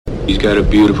He's got a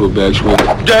beautiful backswing.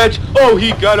 Oh,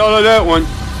 he got all of that one.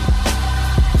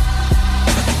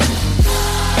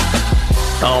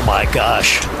 Oh my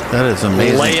gosh. That is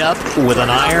amazing. Layup with an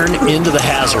iron into the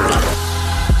hazard.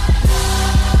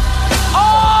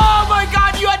 Oh my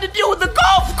God, you had to deal with the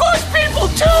golf course people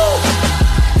too!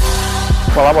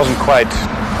 Well, that wasn't quite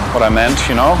what I meant,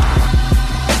 you know.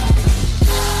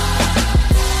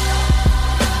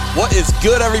 What is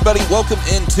good, everybody? Welcome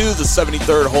into the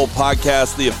 73rd Hole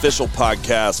Podcast, the official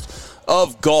podcast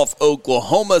of Golf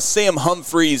Oklahoma. Sam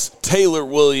Humphreys, Taylor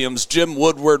Williams, Jim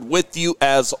Woodward with you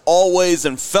as always.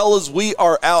 And fellas, we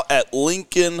are out at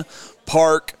Lincoln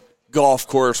Park Golf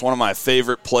Course, one of my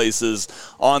favorite places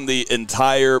on the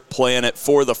entire planet,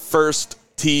 for the First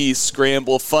Tee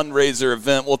Scramble fundraiser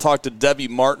event. We'll talk to Debbie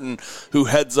Martin, who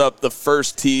heads up the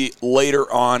First Tee,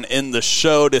 later on in the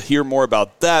show to hear more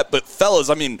about that. But fellas,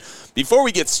 I mean, before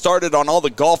we get started on all the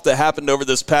golf that happened over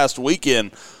this past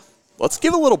weekend, let's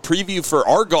give a little preview for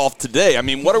our golf today. I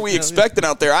mean, what are we expecting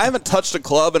out there? I haven't touched a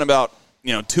club in about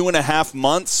 2.5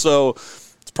 months, so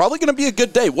it's probably going to be a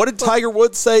good day. What did Tiger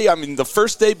Woods say? I mean, the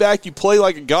first day back, you play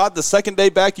like a god. The second day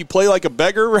back, you play like a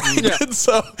beggar, right? Yeah. And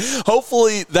so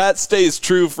hopefully that stays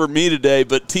true for me today.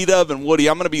 But T-Dub and Woody,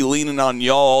 I'm going to be leaning on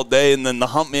y'all all day, and then the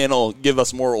Hump Man will give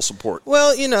us moral support.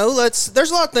 Well,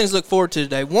 there's a lot of things to look forward to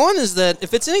today. One is that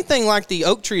if it's anything like the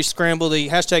Oak Tree Scramble, the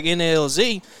hashtag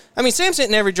NLZ, I mean, Sam's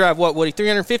hitting every drive, Woody,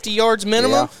 350 yards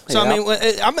minimum? Yeah, So,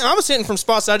 yeah. I was hitting from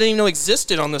spots I didn't even know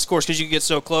existed on this course because you get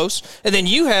so close. And then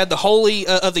you had the holy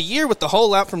of the year with the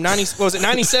hole out from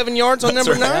 97 yards on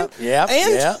number 9? Yeah.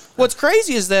 And what's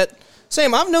crazy is that,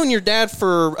 Sam, I've known your dad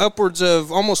for upwards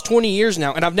of almost 20 years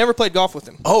now, and I've never played golf with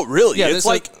him. Oh, really? Yeah, it's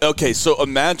okay, so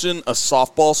imagine a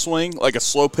softball swing, like a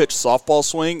slow-pitch softball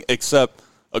swing, except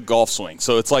a golf swing.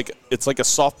 So it's like a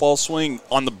softball swing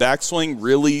on the backswing,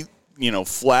 really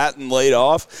flat and laid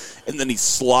off, and then he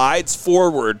slides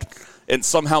forward and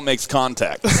somehow makes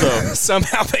contact. So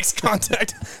somehow makes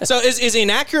contact. So is he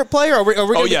an accurate player?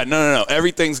 No.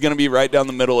 Everything's going to be right down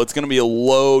the middle. It's going to be a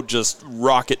low, just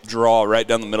rocket draw right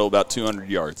down the middle, about 200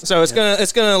 yards. So it's going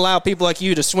to allow people like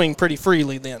you to swing pretty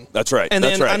freely then. That's right. And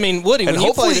that's then, right. I mean, Woody, and when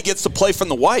hopefully you play, he gets to play from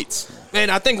the whites. And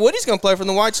I think Woody's going to play from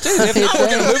the whites, too. If not, we're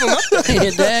going to move him up there.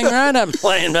 You're dang right I'm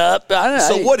playing up.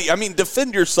 So, Woody, I mean,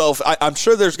 defend yourself. I'm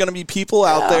sure there's going to be people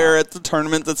out there at the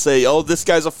tournament that say, oh, this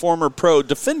guy's a former pro.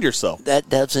 Defend yourself. That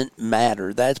doesn't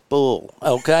matter. That's bull,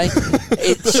 okay?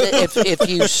 If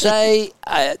you say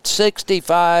at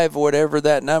 65, whatever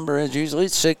that number is, usually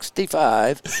it's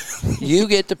 65, you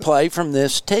get to play from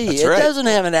this tee. That's it right. doesn't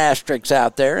have an asterisk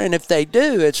out there, and if they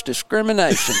do, it's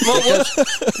discrimination.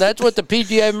 Because that's what the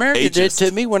PGA America did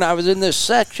to me when I was in this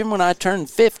section when I turned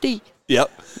 50.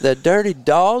 Yep. The dirty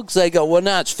dogs, they go, well,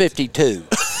 now it's 52.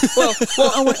 Well,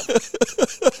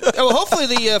 hopefully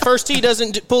the First Tee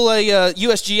doesn't pull a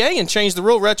USGA and change the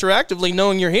rule retroactively,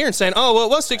 knowing you're here and saying, oh, well, it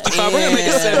was 65. We're going to make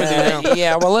it 70 now.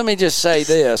 Yeah, well, let me just say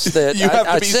this. That you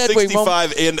have to be said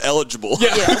 65 and eligible.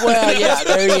 Yeah,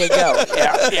 there you go.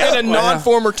 Yeah. And a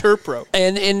non-former tour pro.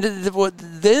 And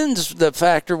then's the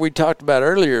factor we talked about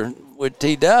earlier with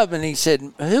T-Dub, and he said,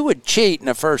 who would cheat in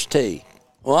a First Tee?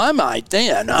 Well, I might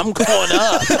then. I'm going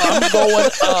up.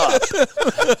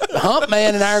 Hump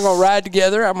Man and I are going to ride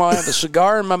together. I'm going to have a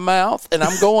cigar in my mouth, and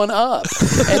I'm going up.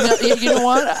 And you know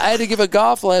what? I had to give a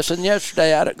golf lesson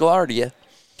yesterday out at Glardia.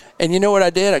 And you know what I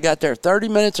did? I got there 30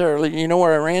 minutes early. You know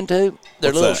where I ran to?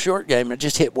 Their little short game. I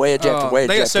just hit wedge after wedge after wedge.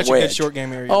 They got such a good short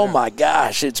game area. Oh, my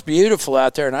gosh. It's beautiful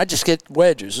out there. And I just hit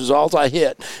wedges is all I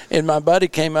hit. And my buddy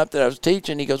came up that I was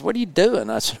teaching. He goes, what are you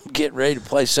doing? I said, I'm getting ready to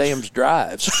play Sam's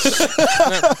drives.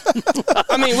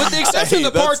 I mean, with the exception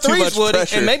of the par 3s,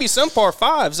 Woody, and maybe some par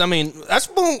 5s, I mean, that's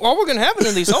all we're going to have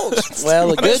in these holes.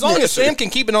 Well, as long as Sam can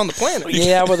keep it on the planet.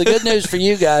 Yeah, well, the good news for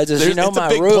you guys is it's my a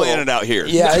big rule. planet out here.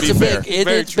 Yeah,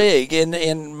 it's big.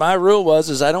 And my rule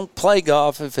was I don't play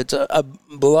golf if it's a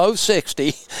below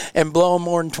 60 and below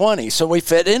more than 20. So we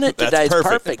fit in it today. It's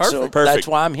perfect. So that's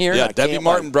why I'm here. Yeah, Debbie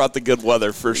Martin brought the good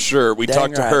weather for sure. We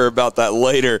talked to her about that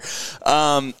later.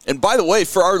 And by the way,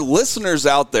 for our listeners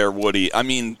out there, Woody, I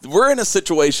mean, we're in a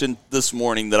situation this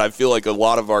morning that I feel like a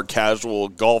lot of our casual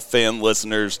golf fan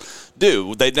listeners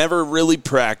do. They never really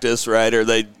practice, right? Or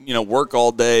they, work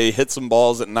all day, hit some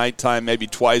balls at nighttime, maybe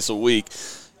twice a week.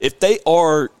 If they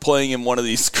are playing in one of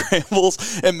these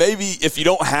scrambles, and maybe if you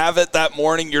don't have it that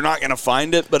morning, you're not going to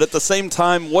find it, but at the same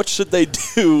time, what should they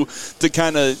do to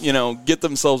kind of, get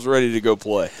themselves ready to go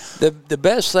play? The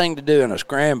best thing to do in a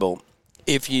scramble,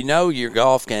 if you know your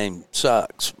golf game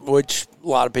sucks, which a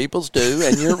lot of people's do,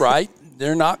 and you're right,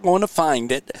 they're not going to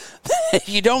find it.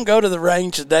 You don't go to the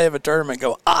range the day of a tournament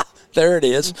and go, there it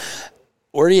is.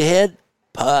 Where do you head?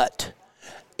 putt.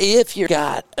 If you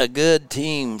got a good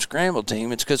team, scramble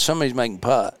team, it's because somebody's making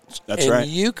putts. That's and right.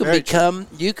 You can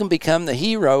become the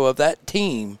hero of that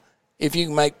team if you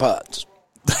can make putts.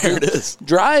 There it is.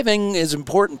 Driving is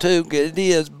important too. It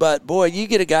is, but boy, you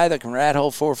get a guy that can rat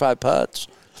hole 4 or 5 putts,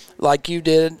 like you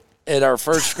did at our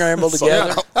first scramble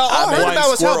together. All I heard about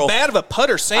was squirrel. how bad of a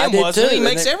putter Sam was, and he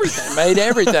makes everything. Made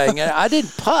everything. And I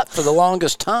didn't putt for the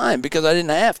longest time because I didn't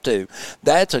have to.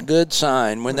 That's a good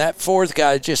sign. When that fourth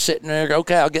guy is just sitting there,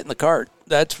 okay, I'll get in the cart.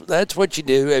 That's what you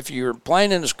do if you're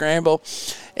playing in a scramble.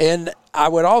 And I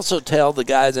would also tell the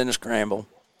guys in a scramble,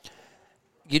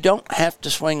 you don't have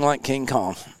to swing like King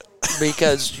Kong.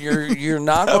 Because you're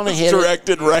not going to hit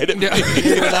directed right at me.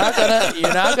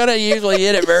 You're not gonna usually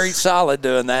hit it very solid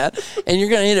doing that, and you're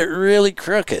going to hit it really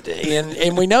crooked.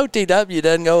 And we know TW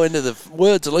doesn't go into the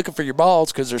woods looking for your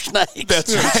balls because they're snakes.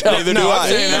 That's right. So Neither do I.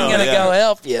 He ain't going to go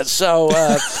help you. So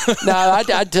no,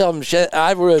 I'd tell him.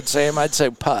 I would, Sam. I'd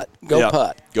say putt. Go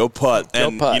putt. Go putt.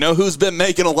 And putt. You know who's been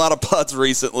making a lot of putts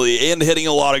recently and hitting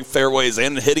a lot of fairways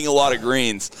and hitting a lot of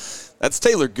greens? That's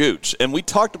Taylor Gooch. And we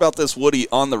talked about this, Woody,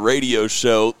 on the radio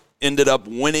show. Ended up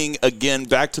winning again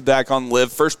back-to-back on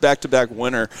LIV. First back-to-back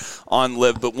winner on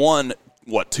LIV, but won,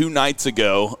 2 nights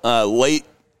ago, late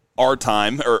our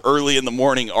time, or early in the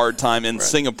morning our time in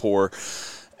Singapore.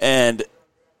 And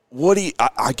Woody,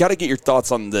 I got to get your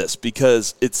thoughts on this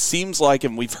because it seems like,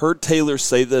 and we've heard Taylor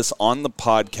say this on the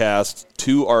podcast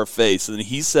to our face, and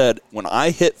he said, when I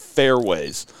hit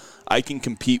fairways, I can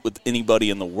compete with anybody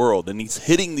in the world. And he's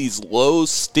hitting these low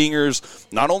stingers,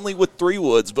 not only with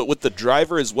 3-woods, but with the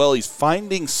driver as well. He's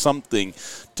finding something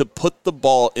to put the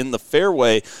ball in the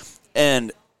fairway.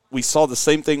 And we saw the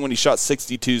same thing when he shot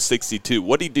 62-62.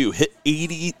 What did he do? Hit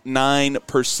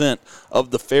 89%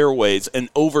 of the fairways and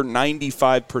over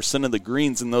 95% of the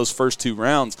greens in those first 2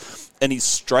 rounds. And he's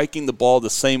striking the ball the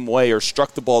same way, or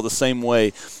struck the ball the same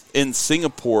way in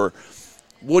Singapore.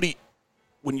 Woody,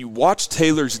 when you watch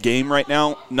Taylor's game right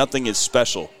now, nothing is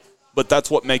special. But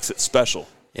that's what makes it special,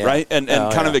 right? And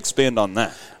kind of expand on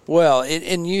that. Well,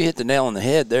 and you hit the nail on the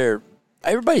head there.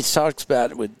 Everybody talks about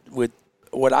it with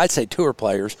what I'd say tour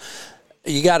players.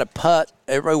 You got to putt.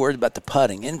 Everybody worries about the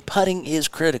putting, and putting is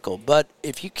critical. But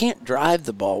if you can't drive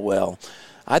the ball well,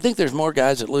 I think there's more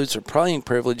guys that lose their playing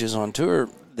privileges on tour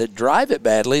that drive it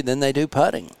badly than they do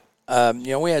putting.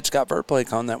 We had Scott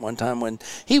Verplake on that one time when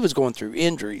he was going through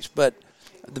injuries, but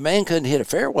the man couldn't hit a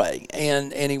fairway,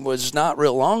 and he was not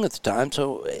real long at the time.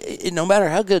 So no matter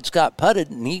how good Scott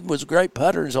putted, and he was a great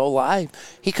putter his whole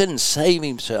life, he couldn't save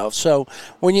himself. So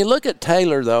when you look at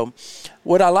Taylor, though,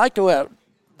 what I like about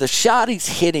the shot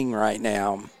he's hitting right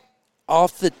now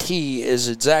off the tee is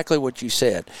exactly what you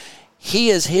said. He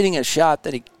is hitting a shot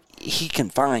that he can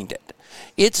find it.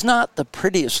 It's not the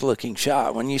prettiest looking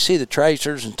shot when you see the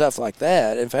tracers and stuff like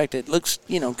that. In fact, it looks,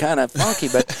 kind of funky,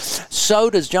 but so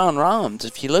does John Rahm's.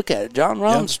 If you look at it, John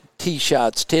Rahm's tee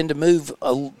shots tend to move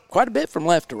quite a bit from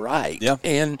left to right. Yeah.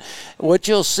 And what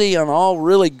you'll see on all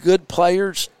really good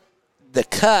players, the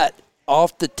cut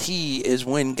off the tee is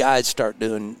when guys start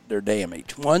doing their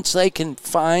damage. Once they can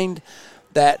find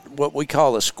that, what we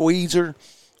call a squeezer,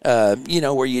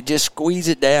 where you just squeeze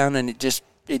it down and it just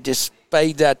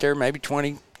fades out there maybe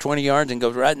 20 yards and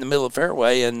goes right in the middle of the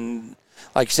fairway. And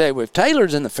like you say, with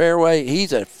Taylor's in the fairway,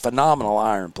 he's a phenomenal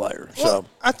iron player. Well,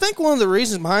 I think one of the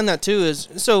reasons behind that, too, is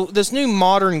so this new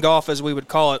modern golf, as we would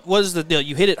call it, what is the deal?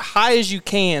 You hit it high as you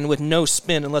can with no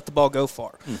spin and let the ball go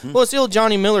far. Mm-hmm. Well, it's the old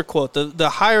Johnny Miller quote, the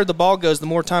higher the ball goes, the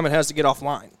more time it has to get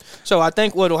offline. So I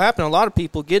think what will happen, a lot of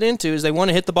people get into is they want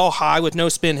to hit the ball high with no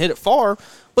spin, hit it far,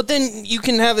 but then you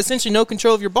can have essentially no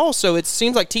control of your ball. So it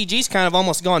seems like TG's kind of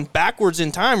almost gone backwards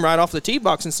in time right off the tee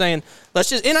box and saying,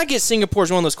 and I get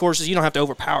Singapore's one of those courses, you don't have to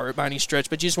overpower it by any stretch,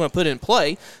 but you just want to put it in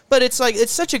play. But it's like,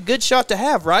 it's such a good shot to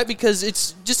have, right? Because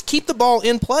it's just keep the ball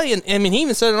in play. And I mean, he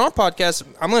even said in our podcast,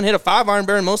 I'm going to hit a 5-iron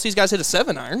better, and most of these guys hit a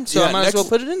 7-iron. So I might as well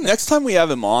put it in there. Next time we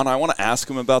have him on, I want to ask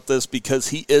him about this because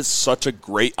he is such a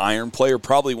great iron player,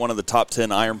 probably one of the top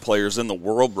 10 iron players in the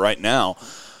world right now.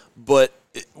 But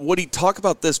would he talk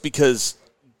about this because,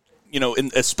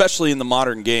 especially in the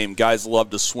modern game, guys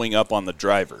love to swing up on the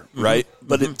driver, right? Mm-hmm.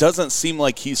 But it doesn't seem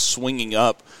like he's swinging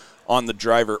up on the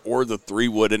driver or the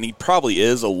 3-wood, and he probably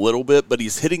is a little bit, but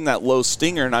he's hitting that low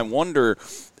stinger, and I wonder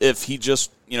if he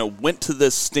just, went to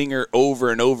this stinger over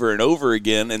and over and over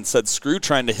again and said, screw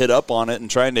trying to hit up on it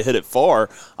and trying to hit it far,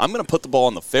 I'm going to put the ball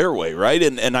in the fairway, right?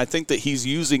 And I think that he's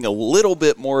using a little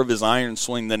bit more of his iron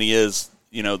swing than he is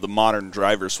the modern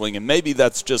driver swing. And maybe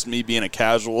that's just me being a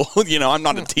casual. I'm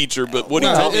not a teacher, but Woody,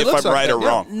 tell me if I'm right or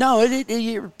wrong. No,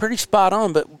 you're pretty spot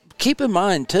on. But keep in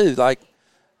mind, too, like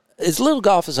as little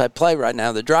golf as I play right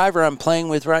now, the driver I'm playing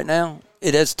with right now,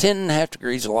 it has 10.5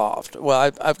 degrees aloft.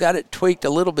 Well, I've got it tweaked a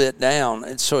little bit down,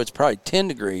 and so it's probably 10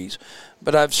 degrees,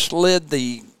 but I've slid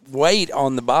the weight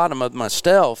on the bottom of my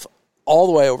stealth all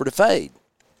the way over to fade.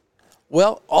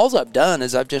 Well, all I've done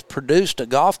is I've just produced a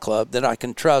golf club that I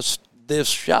can trust this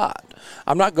shot.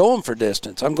 I'm not going for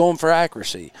distance. I'm going for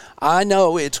accuracy. I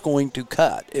know it's going to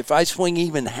cut. If I swing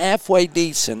even halfway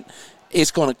decent,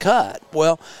 it's going to cut.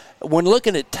 Well, when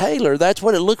looking at Taylor, that's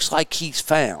what it looks like he's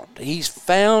found. He's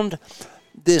found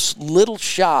this little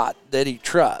shot that he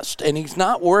trusts, and he's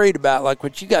not worried about, like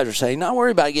what you guys are saying, not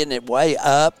worried about getting it way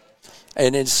up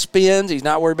and it spins. He's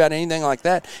not worried about anything like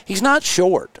that. He's not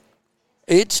short.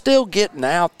 It's still getting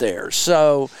out there.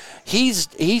 So he's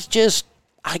just,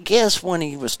 I guess when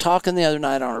he was talking the other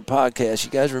night on our podcast,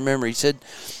 you guys remember, he said,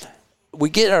 we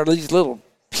get these little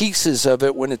pieces of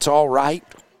it when it's all right,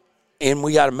 and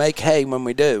we got to make hay when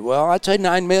we do. Well, I'd say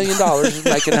 $9 million is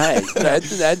making hay.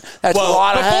 That's a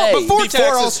lot of hay. Before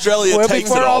Australia takes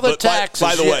before it all the taxes.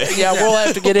 By the way. Yeah, we'll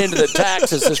have to get into the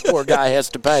taxes this poor guy has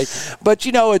to pay. But,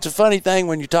 it's a funny thing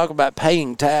when you talk about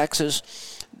paying taxes.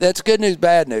 That's good news,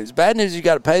 bad news. Bad news, you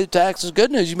got to pay the taxes.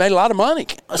 Good news, you made a lot of money.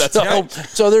 That's right.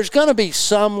 So there's going to be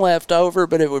some left over,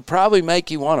 but it would probably make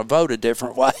you want to vote a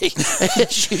different way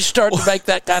as you start to make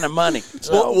that kind of money.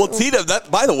 So. Well, Tito,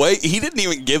 that, by the way, he didn't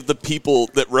even give the people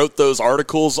that wrote those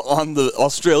articles on the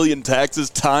Australian taxes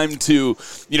time to,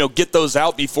 get those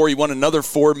out before he won another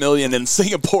 $4 million in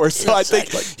Singapore. So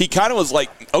exactly. I think he kind of was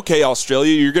like, okay,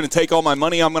 Australia, you're going to take all my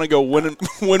money. I'm going to go win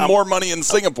more money in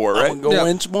Singapore, right? I'm going to go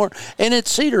win some more. And it's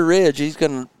Cedar Ridge, he's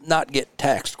going to not get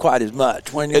taxed quite as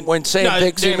much when Sam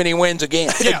picks him and he wins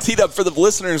again. Yeah. T-Dub, for the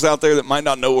listeners out there that might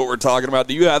not know what we're talking about,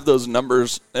 do you have those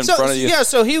numbers in front of you? Yeah,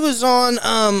 so he was on,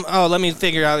 let me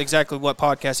figure out exactly what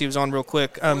podcast he was on real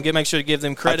quick. Make sure to give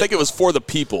them credit. I think it was For the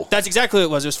People. That's exactly what it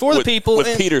was. It was For the People.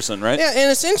 With Peterson, right? Yeah,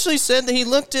 and essentially said that he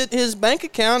looked at his bank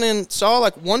account and saw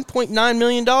like $1.9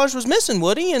 million was missing,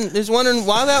 Woody, and is wondering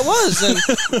why that was.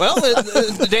 And, well,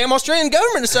 the damn Australian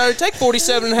government decided to take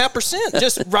 47.5%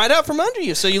 just right out from under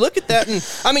you. So you look at that, and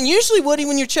I mean, usually, Woody,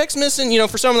 when your check's missing,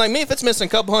 for someone like me, if it's missing a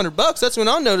couple $100, that's when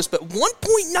I'll notice. But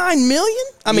 $1.9 million?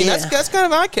 I mean, that's kind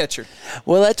of an eye catcher.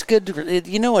 Well, that's good.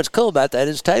 What's cool about that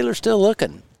is Taylor's still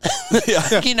looking. Yeah.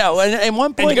 And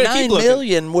 $1.9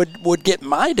 million would get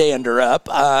my dander up.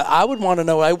 I would want to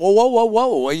know,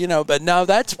 whoa, but no,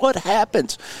 that's what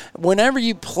happens. Whenever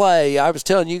you play, I was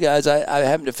telling you guys, I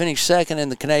happened to finish second in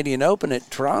the Canadian Open at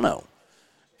Toronto.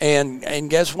 And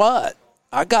guess what?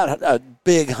 I got a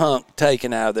big hunk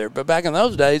taken out of there. But back in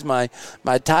those days, my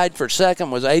tied for second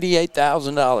was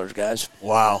 $88,000, guys.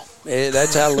 Wow.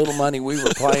 That's how little money we were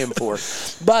playing for.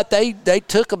 But they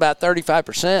took about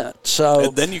 35%. So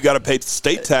and then you got to pay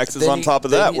state taxes on top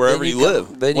of that wherever you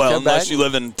live. Well, unless you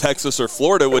live in Texas or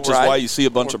Florida, which is why you see a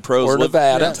bunch of pros live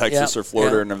in Texas or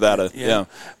Florida or Nevada. Yeah.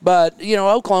 But,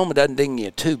 Oklahoma doesn't ding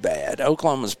you too bad.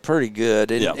 Oklahoma's pretty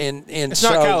good. And it's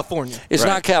not California. It's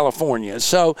not California.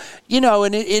 So,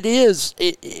 and it is,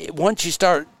 once you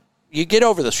start, you get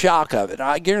over the shock of it.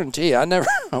 I guarantee you, I never,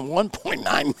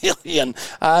 $1.9 million,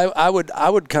 I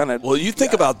would kind of. Well, you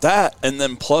think about that, and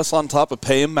then plus on top of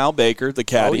paying Mal Baker, the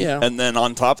caddy, and then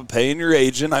on top of paying your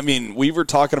agent. I mean, we were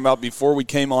talking about before we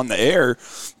came on the air,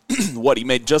 he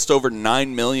made just over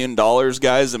 $9 million,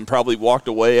 guys, and probably walked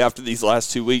away after these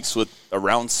last 2 weeks with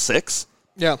around $6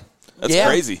 million. Yeah. That's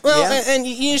crazy. Well, and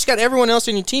you just got everyone else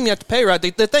in your team you have to pay, right?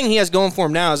 The thing he has going for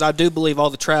him now is I do believe all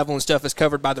the travel and stuff is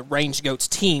covered by the Range Goats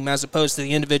team as opposed to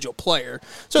the individual player.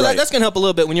 So that's going to help a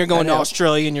little bit when you're going to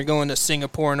Australia and you're going to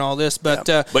Singapore and all this. But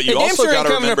you also got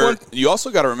to remember. You also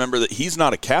got to remember that he's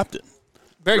not a captain.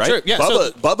 Very true. Yeah,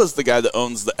 Bubba's the guy that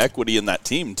owns the equity in that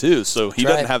team too, so he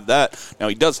doesn't have that. Now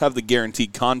he does have the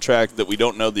guaranteed contract that we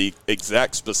don't know the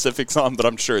exact specifics on, but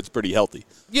I'm sure it's pretty healthy.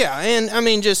 Yeah, and I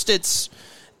mean,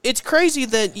 it's crazy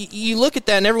that you look at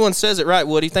that and everyone says it, right,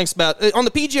 Woody? Thinks about on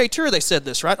the PGA Tour, they said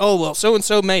this, right? Oh, well,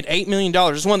 so-and-so made $8 million.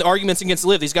 It's one of the arguments against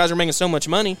LIV. These guys are making so much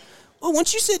money. Well,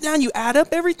 once you sit down, you add up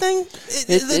everything,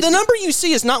 the number you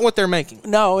see is not what they're making.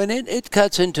 No, and it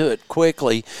cuts into it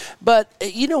quickly. But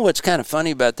you know what's kind of funny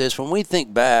about this? When we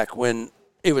think back, when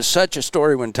it was such a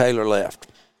story when Taylor left,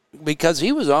 because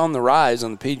he was on the rise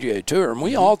on the PGA Tour, and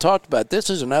we all talked about this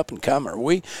as an up-and-comer.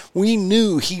 We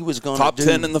knew he was going to top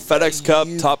 10 in the FedEx Cup,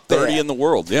 top 30 in the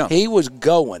world, yeah. He was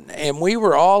going, and we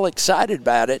were all excited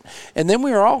about it. And then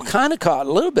we were all kind of caught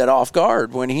a little bit off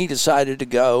guard when he decided to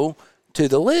go to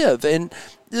the LIV. And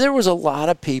there was a lot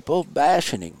of people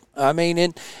bashing him. I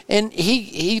mean, and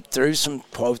he threw some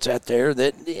quotes out there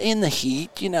that in the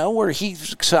heat, where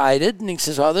he's excited and he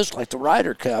says, "Oh, this is like the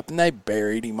Ryder Cup," and they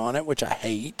buried him on it, which I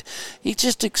hate. He's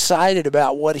just excited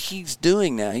about what he's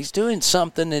doing now. He's doing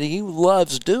something that he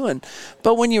loves doing.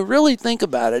 But when you really think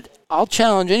about it, I'll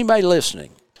challenge anybody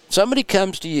listening. Somebody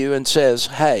comes to you and says,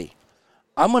 "Hey,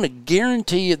 I'm going to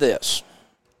guarantee you this,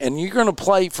 and you're going to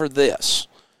play for this."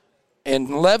 And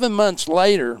 11 months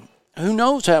later, who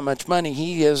knows how much money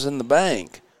he has in the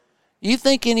bank? You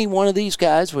think any one of these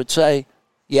guys would say,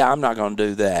 "Yeah, I'm not going to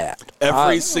do that"?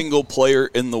 Every single player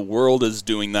in the world is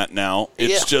doing that now.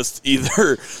 It's just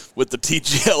either with the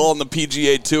TGL on the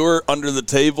PGA Tour, under the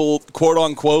table, quote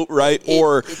unquote, right?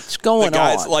 Or it's going the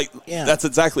guys on. That's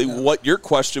exactly what your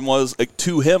question was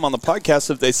to him on the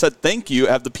podcast. If they said thank you,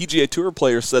 have the PGA Tour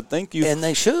players said thank you, and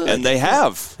they should, and they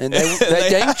have, and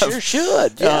they sure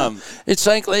should. Yeah. It's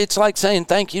like saying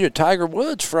thank you to Tiger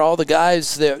Woods for all the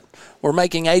guys that were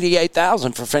making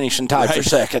 $88,000 for finishing tied for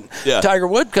second. Yeah. Tiger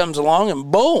Woods comes along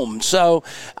and boom. So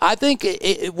I think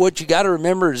what you got to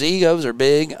remember is egos are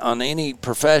big on any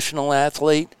professional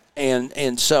athlete,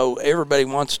 and so everybody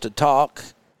wants to talk.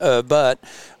 But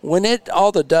when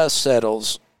all the dust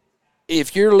settles,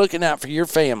 if you're looking out for your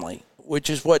family, which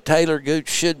is what Taylor Gooch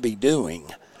should be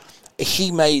doing,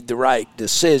 he made the right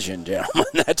decision, gentlemen.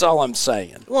 That's all I'm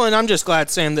saying. Well, and I'm just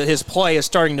glad, Sam, that his play is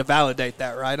starting to validate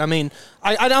that, right? I mean,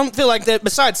 I don't feel like that.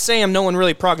 Besides Sam, no one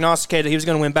really prognosticated he was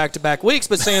going to win back-to-back weeks,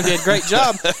 but Sam did a great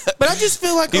job. But I just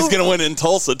feel like he's going to win in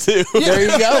Tulsa, too. Yeah, there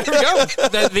you go. There we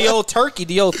go. The old turkey,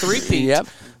 the old three-peat. Yep.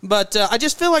 But I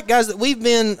just feel like, guys, that we've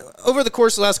been, over the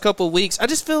course of the last couple of weeks, I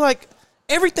just feel like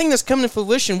everything that's coming to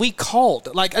fruition, we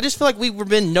called. Like, I just feel like we've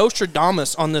been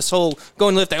Nostradamus on this whole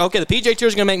going lift thing. Okay, the PGA Tour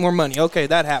is going to make more money. Okay,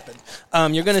 that happened.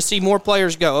 You're going to see more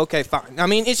players go. Okay, fine. I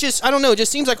mean, it's just, I don't know. It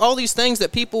just seems like all these things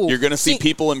that people... You're going to see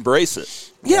people embrace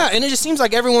it. Yeah, and it just seems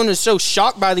like everyone is so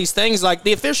shocked by these things. Like,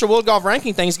 the official World Golf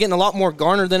Ranking thing is getting a lot more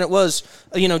garner than it was,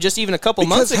 just even a couple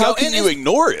months ago. How can you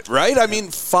ignore it, right? I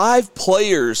mean, 5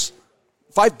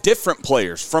 different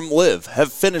players from LIV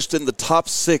have finished in the top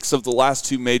 6 of the last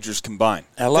 2 majors combined.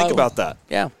 Think about that.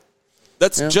 Yeah.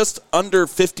 That's just under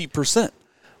 50%.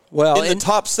 Well, in the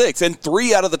top 6, and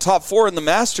 3 out of the top 4 in the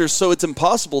Masters, so it's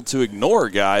impossible to ignore,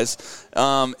 guys.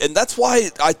 And that's why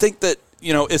I think that,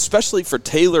 especially for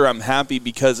Taylor, I'm happy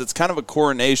because it's kind of a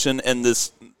coronation, and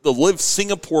the LIV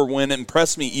Singapore win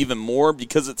impressed me even more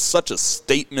because it's such a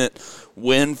statement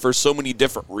win for so many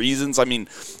different reasons. I mean,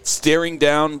 staring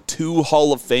down 2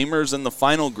 Hall of Famers in the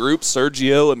final group,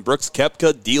 Sergio and Brooks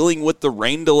Koepka, dealing with the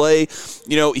rain delay.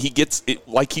 He gets it,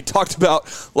 like he talked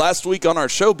about last week on our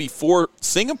show before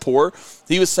Singapore.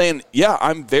 He was saying, yeah,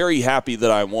 I'm very happy that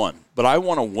I won, but I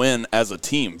want to win as a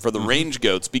team for the Range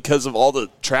Goats because of all the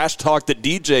trash talk that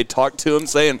DJ talked to him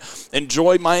saying,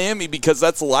 enjoy Miami because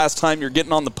that's the last time you're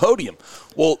getting on the podium.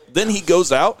 Well, then he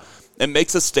goes out and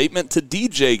makes a statement to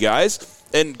DJ, guys,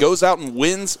 and goes out and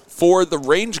wins for the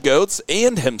Range Goats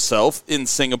and himself in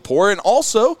Singapore. And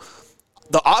also,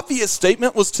 the obvious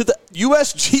statement was to the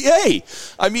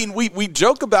USGA. I mean, we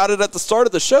joke about it at the start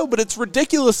of the show, but it's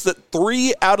ridiculous that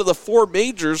 3 out of the 4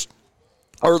 majors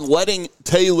are letting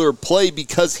Taylor play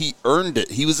because he earned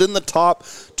it. He was in the top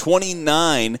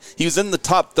 29. He was in the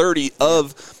top 30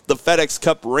 of the FedEx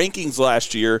Cup rankings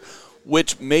last year,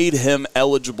 which made him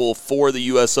eligible for the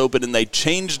U.S. Open, and they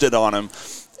changed it on him.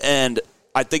 And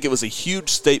I think it was a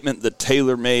huge statement that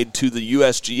Taylor made to the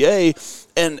USGA.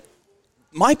 And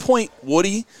my point,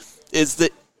 Woody, is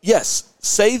that, yes,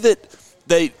 say that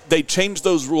they change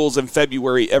those rules in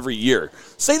February every year.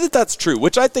 Say that that's true,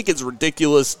 which I think is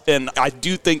ridiculous, and I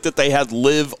do think that they had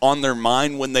LIV on their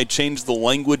mind when they changed the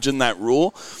language in that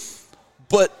rule.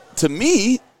 But to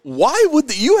me, why would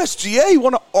the USGA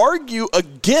want to argue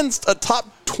against a top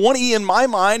 20 in my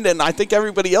mind, and I think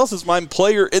everybody else's mind,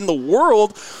 player in the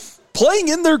world playing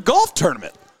in their golf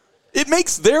tournament? It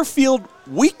makes their field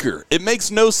weaker. It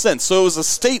makes no sense. So it was a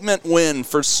statement win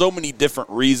for so many different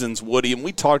reasons, Woody, and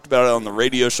we talked about it on the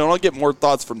radio show, and I'll get more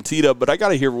thoughts from Tito, but I got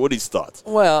to hear Woody's thoughts.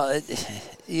 Well,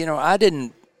 I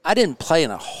didn't play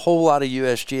in a whole lot of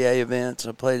USGA events.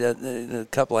 I played a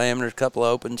couple of amateurs, a couple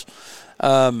of opens.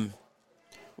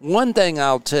 One thing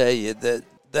I'll tell you, that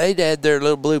they'd had their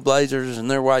little blue blazers and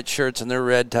their white shirts and their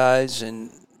red ties,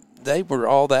 and they were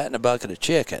all that in a bucket of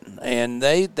chicken. And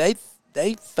they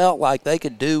felt like they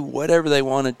could do whatever they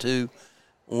wanted to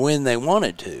when they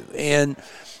wanted to. And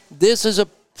this is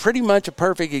pretty much a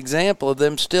perfect example of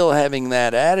them still having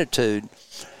that attitude.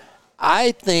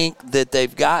 I think that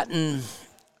they've gotten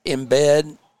in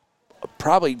bed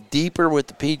probably deeper with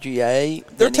the PGA.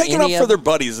 They're taking up for their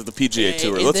buddies at the PGA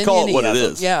Tour. Let's call it what it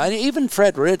is. Yeah, and even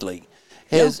Fred Ridley.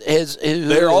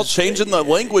 They're all changing the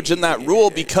language in that rule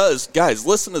because, guys,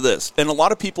 listen to this. And a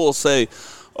lot of people will say,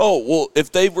 oh, well,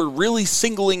 if they were really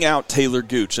singling out Taylor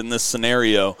Gooch in this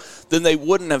scenario, then they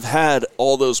wouldn't have had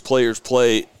all those players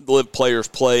play, live players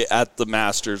play at the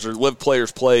Masters or live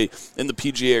players play in the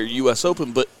PGA or U.S.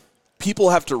 Open. But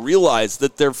people have to realize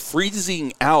that they're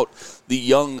freezing out the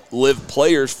young live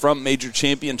players from major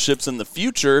championships in the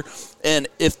future. And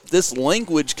if this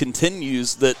language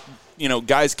continues that, you know,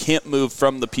 guys can't move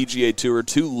from the PGA Tour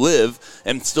to live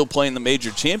and still play in the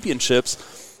major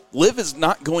championships, Liv is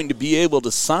not going to be able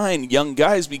to sign young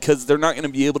guys because they're not going to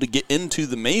be able to get into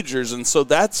the majors. And so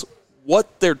that's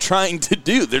what they're trying to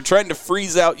do. They're trying to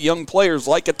freeze out young players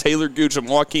like a Taylor Gooch and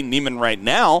Joaquin Niemann right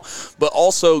now, but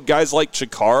also guys like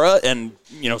Chikara and,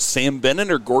 you know, Sam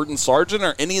Bennett or Gordon Sargent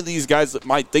or any of these guys that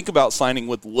might think about signing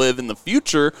with Liv in the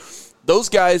future. Those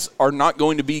guys are not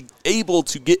going to be able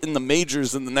to get in the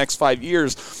majors in the next 5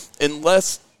 years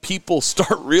unless people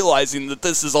start realizing that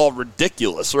this is all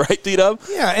ridiculous, right, D-Dub?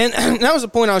 Yeah, and that was the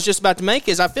point I was just about to make,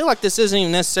 is I feel like this isn't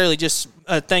even necessarily just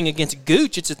a thing against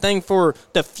Gooch. It's a thing for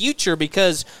the future,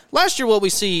 because last year what we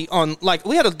see on, like,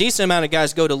 we had a decent amount of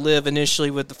guys go to live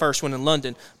initially with the first one in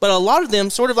London, but a lot of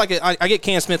them sort of like, I get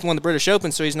Cam Smith won the British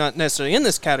Open, so he's not necessarily in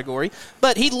this category,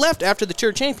 but he left after the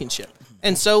Tour Championship.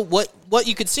 And so what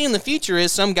you could see in the future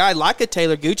is some guy like a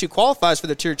Taylor Gooch who qualifies for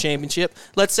the Tour Championship.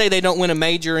 Let's say they don't win a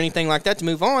major or anything like that to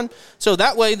move on. So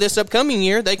that way this upcoming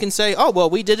year they can say, oh, well,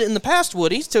 we did it in the past,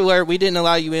 Woodies, to where we didn't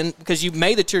allow you in because you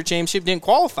made the Tour Championship, didn't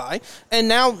qualify, and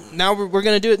now we're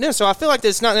going to do it now. So I feel like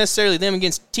it's not necessarily them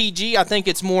against TG. I think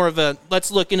it's more of a let's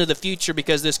look into the future,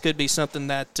 because this could be something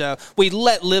that we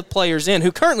let live players in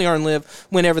who currently are in live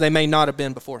whenever they may not have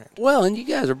been beforehand. Well, and you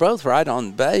guys are both right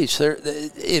on base.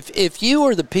 If you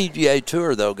were the PGA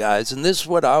Tour, though, guys, and this is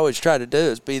what I always try to do,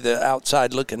 is be the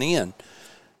outside looking in,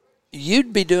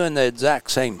 you'd be doing the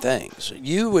exact same things.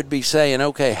 You would be saying,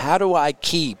 okay, how do I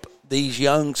keep these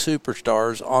young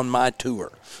superstars on my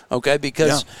tour? Okay,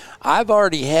 because I've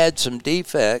already had some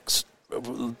defects.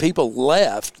 People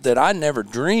left that I never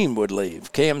dreamed would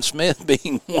leave, Cam Smith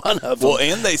being one of them. Well,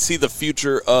 and they see the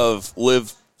future of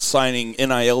live signing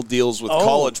NIL deals with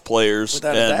college players.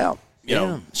 Without a doubt. You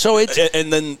know, so it's,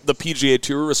 and then the PGA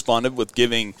Tour responded with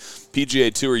giving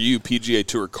PGA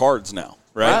Tour cards now,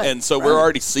 right? And so we're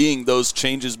already seeing those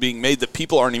changes being made that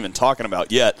people aren't even talking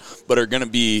about yet, but are going to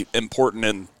be important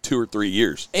in 2 or 3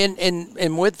 years.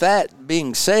 And with that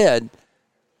being said,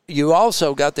 you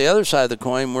also got the other side of the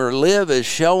coin where Liv is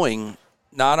showing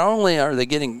not only are they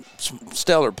getting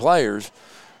stellar players,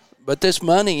 but this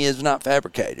money is not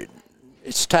fabricated.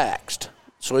 It's taxed,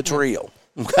 so it's real.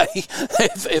 Okay,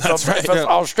 if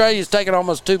Australia's taking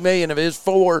almost $2 million of his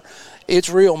 $4 million, it's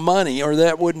real money, or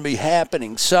that wouldn't be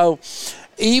happening. So,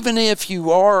 even if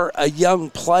you are a young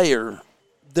player,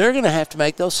 they're going to have to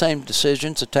make those same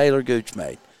decisions that Taylor Gooch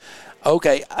made.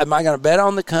 Okay, am I going to bet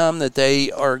on the come that they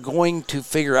are going to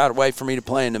figure out a way for me to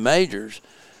play in the majors?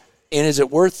 And is it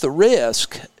worth the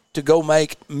risk to go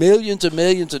make millions and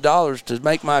millions of dollars to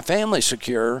make my family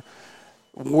secure,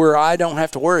 where I don't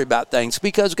have to worry about things?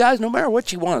 Because, guys, no matter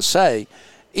what you want to say,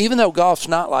 even though golf's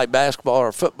not like basketball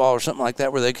or football or something like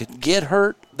that where they could get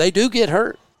hurt, they do get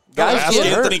hurt. Guys get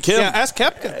hurt. Anthony Kim. Yeah, ask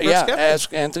Koepka.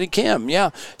 Ask Anthony Kim,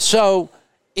 So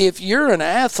if you're an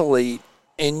athlete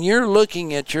and you're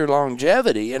looking at your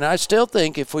longevity, and I still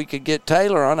think if we could get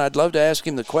Taylor on, I'd love to ask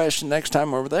him the question next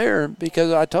time we're there,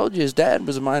 because I told you his dad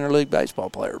was a minor league baseball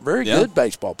player, very good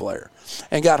baseball player,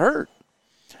 and got hurt.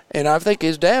 And I think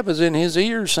his dad was in his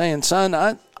ears saying, son,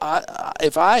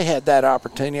 if I had that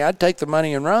opportunity, I'd take the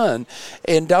money and run.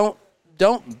 And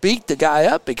don't beat the guy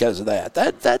up because of that.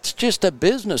 That's just a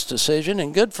business decision,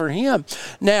 and good for him.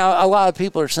 Now, a lot of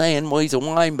people are saying, well, he's a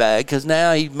wine bag because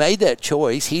now he made that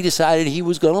choice. He decided he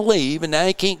was going to leave, and now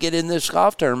he can't get in this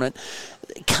golf tournament.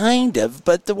 Kind of,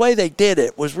 but the way they did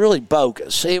it was really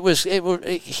bogus.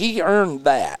 He earned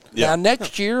that. Yeah. Now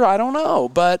next year, I don't know,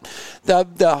 but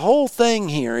the whole thing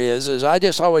here is I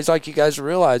just always like you guys to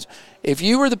realize, if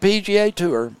you were the PGA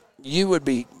Tour, you would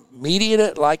be meeting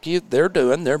it like they're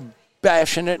doing. They're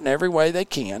bashing it in every way they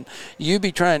can. You'd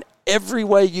be trying every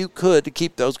way you could to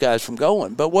keep those guys from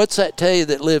going. But what's that tell you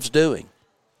that Liv's doing?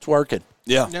 It's working.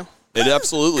 Yeah. It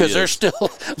absolutely is.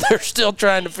 Because they're still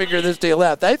trying to figure this deal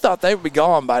out. They thought they would be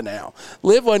gone by now.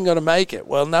 Liv wasn't going to make it.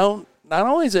 Well, no, not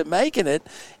only is it making it,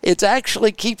 it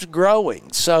actually keeps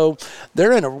growing. So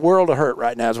they're in a world of hurt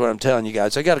right now is what I'm telling you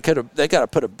guys. They got to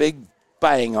put a big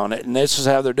bang on it, and this is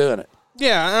how they're doing it.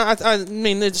 Yeah, I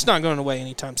mean, it's not going away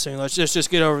anytime soon. Let's just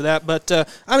get over that. But,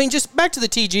 I mean, just back to the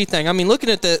TG thing. I mean, looking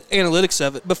at the analytics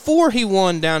of it, before he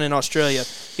won down in Australia,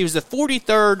 he was the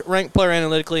 43rd ranked player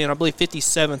analytically and I believe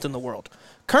 57th in the world.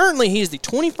 Currently, he's the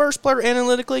 21st player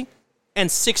analytically and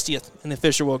 60th in the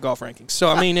official world golf rankings. So,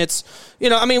 I mean, it's,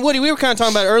 Woody, we were kind of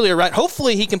talking about it earlier, right?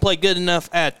 Hopefully he can play good enough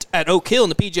at Oak Hill in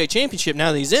the PGA Championship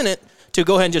now that he's in it to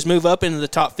go ahead and just move up into the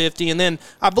top 50. And then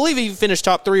I believe if you finish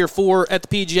top 3 or 4 at the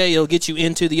PGA, it'll get you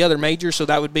into the other majors. So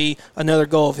that would be another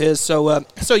goal of his. So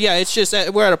yeah, it's just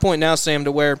we're at a point now, Sam,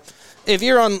 to where if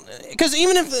you're on – because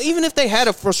even if they had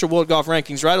a first world golf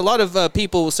rankings, right, a lot of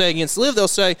people will say against LIV, they'll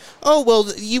say, oh, well,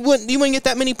 you wouldn't get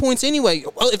that many points anyway.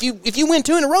 Well, if you win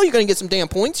 2 in a row, you're going to get some damn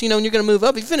points, and you're going to move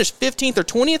up. If you finish 15th or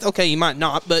 20th, okay, you might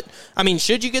not. But, I mean,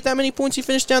 should you get that many points you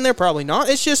finish down there? Probably not.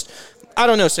 It's just – I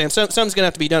don't know, Sam. Something's going to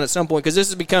have to be done at some point because this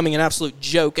is becoming an absolute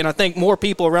joke, and I think more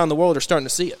people around the world are starting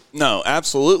to see it. No,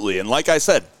 absolutely. And like I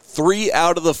said, 3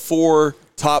 out of the 4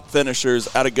 top finishers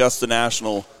at Augusta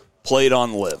National played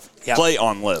on LIV. Yep. Play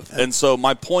on LIV. Yep. And so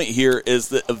my point here is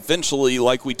that eventually,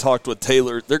 like we talked with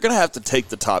Taylor, they're going to have to take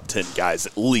the top 10 guys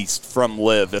at least from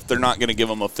LIV if they're not going to give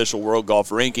them official world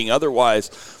golf ranking.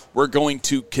 Otherwise, we're going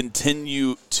to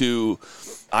continue to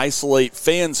isolate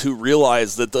fans who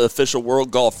realize that the official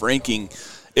world golf ranking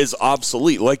is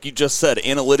obsolete. Like you just said,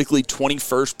 analytically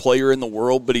 21st player in the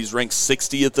world, but he's ranked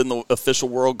 60th in the official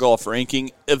world golf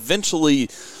ranking. Eventually,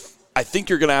 I think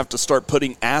you're going to have to start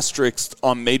putting asterisks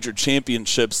on major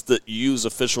championships that use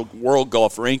official world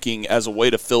golf ranking as a way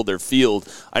to fill their field.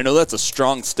 I know that's a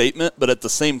strong statement, but at the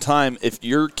same time, if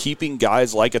you're keeping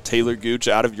guys like a Taylor Gooch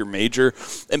out of your major,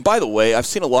 and by the way, I've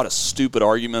seen a lot of stupid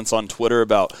arguments on Twitter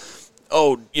about,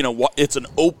 it's an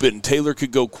open. Taylor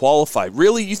could go qualify.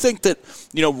 Really? You think that,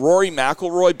 Rory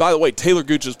McIlroy, by the way, Taylor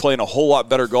Gooch is playing a whole lot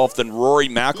better golf than Rory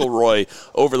McIlroy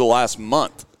over the last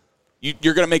month.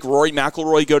 You're going to make Rory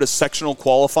McIlroy go to sectional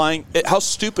qualifying? How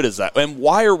stupid is that? And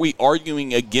why are we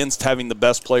arguing against having the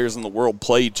best players in the world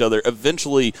play each other?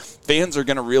 Eventually, fans are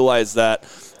going to realize that,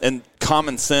 and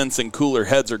common sense and cooler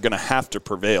heads are going to have to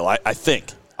prevail, I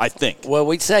think. Well,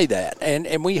 we say that,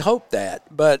 and we hope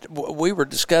that. But we were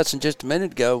discussing just a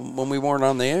minute ago when we weren't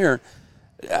on the air,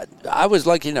 I was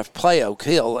lucky enough to play Oak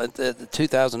Hill at the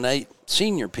 2008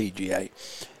 Senior PGA.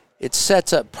 It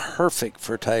sets up perfect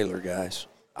for Taylor, guys.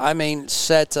 I mean,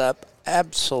 sets up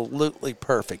absolutely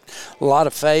perfect. A lot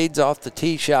of fades off the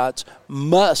tee shots.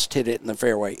 Must hit it in the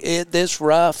fairway. This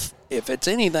rough, if it's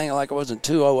anything like it was in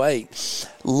 208,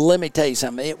 let me tell you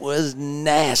something. It was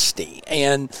nasty.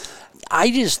 And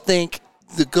I just think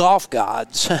the golf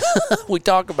gods, we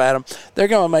talk about them, they're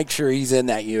going to make sure he's in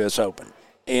that U.S. Open.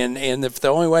 And if the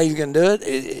only way he's going to do it,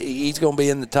 he's going to be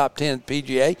in the top 10 at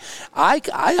PGA.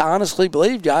 I honestly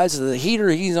believe, guys, the heater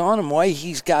he's on and the way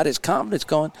he's got his confidence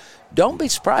going, don't be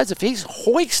surprised if he's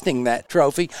hoisting that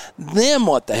trophy. Then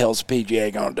what the hell's the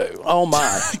PGA going to do? Oh, my.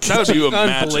 That would be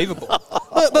unbelievable.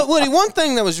 But, Woody, one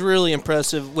thing that was really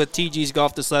impressive with TG's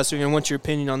golf this last week, and I want your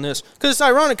opinion on this, because it's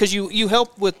ironic because you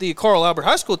helped with the Carl Albert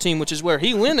High School team, which is where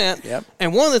he went at. Yep.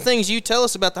 And one of the things you tell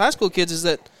us about the high school kids is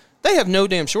that they have no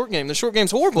damn short game. The short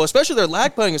game's horrible, especially their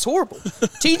lag putting is horrible.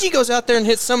 TG goes out there and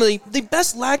hits some of the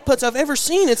best lag putts I've ever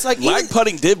seen. It's like lag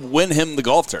putting did win him the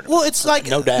golf tournament. Well, it's like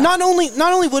no doubt. Not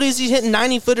only what is he hitting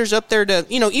 90-footers up there to,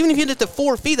 even if you hit it to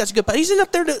 4 feet, that's a good putt. He's in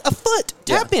up there to a foot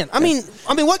tap in. I mean,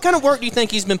 what kind of work do you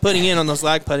think he's been putting in on those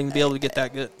lag putting to be able to get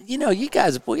that good? You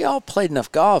guys, we all played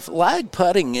enough golf. Lag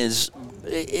putting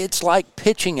it's like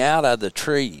pitching out of the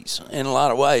trees in a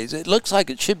lot of ways. It looks like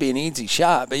it should be an easy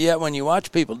shot, but yet when you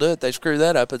watch people do it, they screw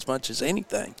that up as much as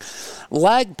anything.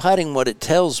 Lag putting, what it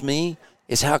tells me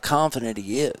is how confident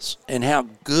he is and how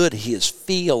good his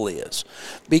feel is.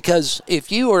 Because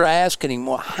if you were asking him,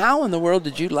 well, how in the world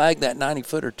did you lag that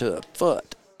 90-footer to a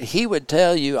foot? He would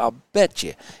tell you, I'll bet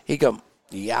you. He'd go,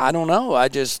 yeah, I don't know. I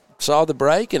just saw the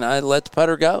break and I let the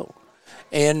putter go.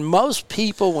 And most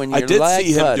people, when you're I did lag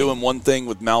see him putting, doing one thing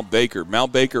with Mal Baker. Mal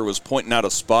Baker was pointing out a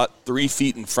spot 3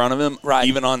 feet in front of him, right.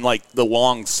 Even on like the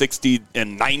long 60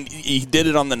 and 90. He did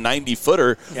it on the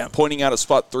 90-footer, pointing out a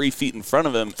spot 3 feet in front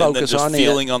of him, and then just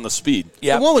feeling on the speed.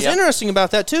 Yeah. What was interesting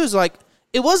about that too is like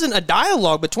it wasn't a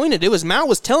dialogue between it. It was Mal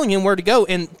was telling him where to go,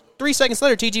 and 3 seconds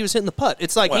later, TG was hitting the putt.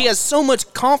 It's like he has so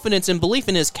much confidence and belief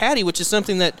in his caddy, which is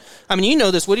something that, I mean, you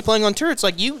know this, Woody, playing on tour, it's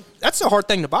like that's a hard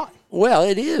thing to buy. Well,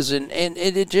 it is, and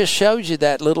it just shows you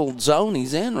that little zone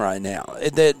he's in right now,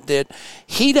 that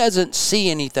he doesn't see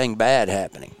anything bad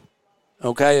happening,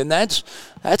 okay? And that's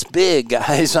big,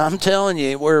 guys. I'm telling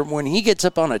you, when he gets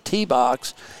up on a tee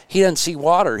box, he doesn't see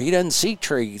water. He doesn't see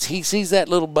trees. He sees that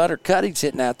little buttercut he's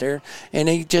hitting out there, and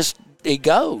he just he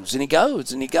goes and he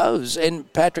goes and he goes.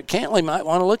 And Patrick Cantley might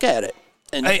want to look at it.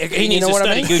 And he needs to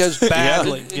study Gooch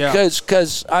badly.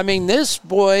 Because, I mean, this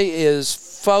boy is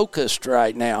focused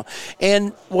right now.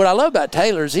 And what I love about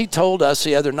Taylor is he told us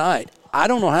the other night, I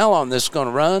don't know how long this is going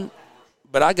to run,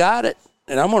 but I got it.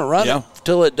 And I'm going to run it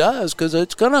till it does because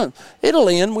it'll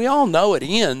end. We all know it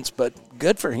ends, but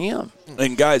good for him.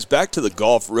 And, guys, back to the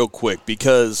golf real quick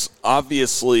because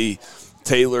obviously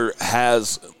Taylor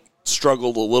has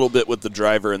struggled a little bit with the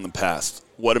driver in the past.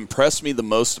 What impressed me the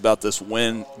most about this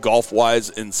win golf-wise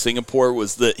in Singapore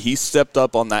was that he stepped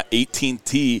up on that 18th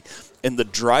tee, and the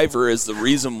driver is the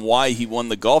reason why he won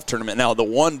the golf tournament. Now, the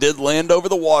one did land over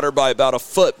the water by about a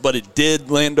foot, but it did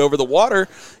land over the water,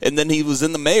 and then he was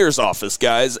in the mayor's office,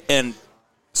 guys. And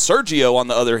Sergio, on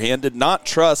the other hand, did not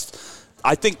trust.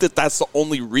 I think that that's the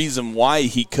only reason why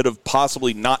he could have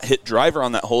possibly not hit driver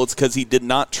on that hole. It's because he did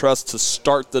not trust to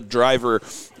start the driver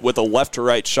with a left to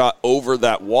right shot over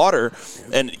that water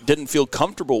and didn't feel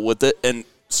comfortable with it. And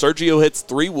Sergio hits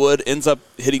 3-wood, ends up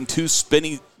hitting 2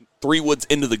 spinny 3-woods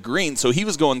into the green. So he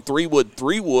was going 3-wood,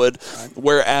 3-wood,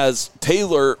 whereas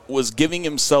Taylor was giving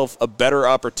himself a better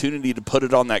opportunity to put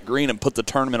it on that green and put the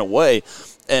tournament away.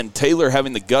 And Taylor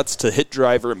having the guts to hit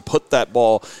driver and put that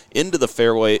ball into the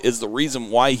fairway is the reason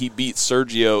why he beat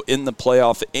Sergio in the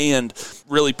playoff and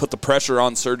really put the pressure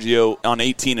on Sergio on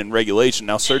 18 in regulation.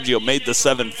 Now, Sergio made the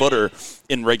 7-footer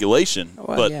in regulation.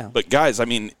 But guys, I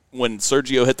mean, when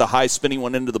Sergio hit the high spinning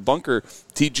one into the bunker,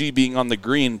 TG being on the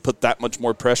green put that much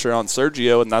more pressure on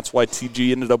Sergio, and that's why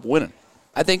TG ended up winning.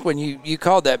 I think when you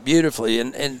called that beautifully,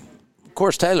 and of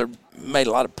course Taylor made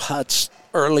a lot of putts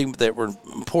early that were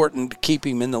important to keep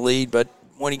him in the lead, but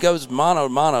when he goes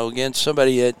mano-a-mano against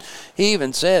somebody that he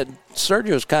even said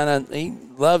Sergio's he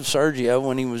loved Sergio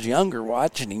when he was younger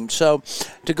watching him. So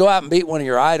to go out and beat one of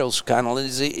your idols kind of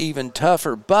is even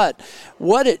tougher. But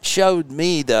what it showed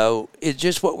me, though, is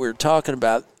just what we were talking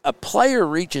about. A player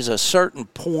reaches a certain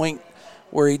point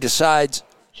where he decides,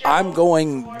 I'm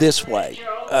going this way.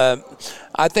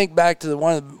 I think back to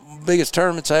one of the biggest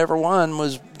tournaments I ever won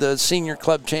was the Senior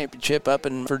Club Championship up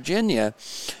in Virginia.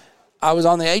 I was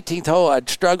on the 18th hole. I'd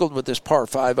struggled with this par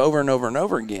 5 over and over and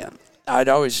over again.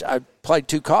 I played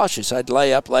too cautious. I'd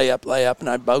lay up, and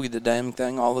I'd bogey the damn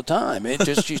thing all the time. It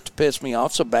just used to piss me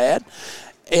off so bad.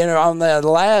 And on the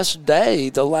last day,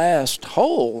 the last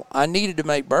hole, I needed to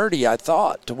make birdie, I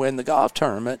thought, to win the golf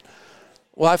tournament.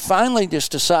 Well, I finally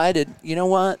just decided, you know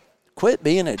what? Quit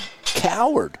being a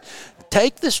coward.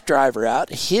 Take this driver out,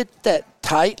 hit that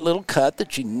tight little cut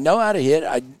that you know how to hit.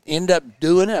 I ended up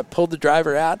doing it. I pulled the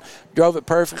driver out, drove it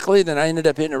perfectly. Then I ended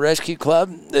up hitting a rescue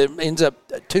club that ends up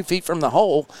 2 feet from the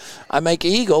hole. I make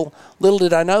eagle. Little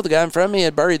did I know the guy in front of me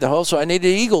had buried the hole, so I needed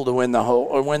eagle to win the hole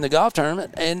or win the golf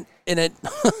tournament. And it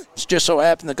it's just so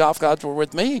happened the golf gods were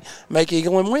with me, make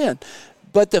eagle and win.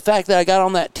 But the fact that I got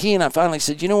on that tee and I finally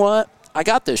said, you know what? I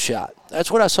got this shot.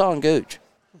 That's what I saw in Gooch.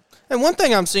 And one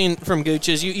thing I'm seeing from Gooch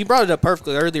is you brought it up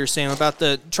perfectly earlier, Sam, about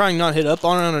the trying not to hit up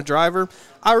on a driver.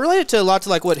 I relate it to a lot to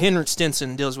like what Henrik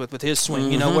Stenson deals with his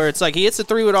swing, you know, where it's like he hits the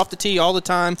 3-wood off the tee all the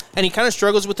time, and he kind of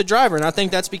struggles with the driver. And I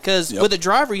think that's because with a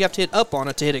driver, you have to hit up on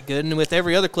it to hit it good, and with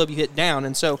every other club, you hit down.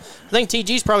 And so I think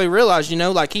TG's probably realized, you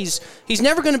know, like he's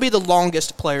never going to be the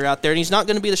longest player out there, and he's not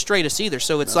going to be the straightest either.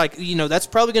 So it's like, you know, that's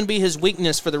probably going to be his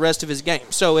weakness for the rest of his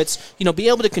game. So it's, you know, be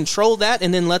able to control that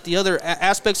and then let the other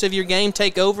aspects of your game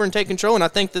take over and take control. And I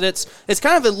think that it's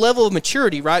kind of a level of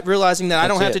maturity, right? Realizing that I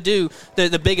don't have to do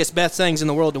the biggest, best things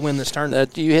in the world to win this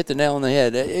tournament. You hit the nail on the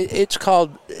head. It's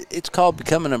called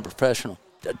becoming a professional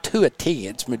to a T.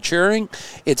 It's maturing.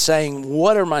 It's saying,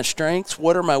 what are my strengths?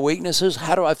 What are my weaknesses?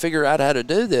 How do I figure out how to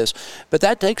do this? But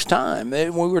that takes time. We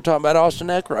were talking about Austin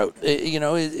Eckroat. You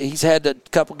know, he's had a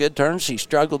couple good tournaments. He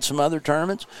struggled some other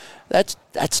tournaments. That's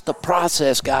the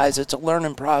process, guys. It's a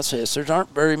learning process. There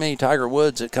aren't very many Tiger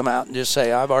Woods that come out and just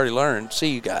say, I've already learned.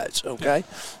 See you guys, okay?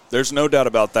 There's no doubt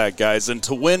about that, guys. And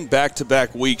to win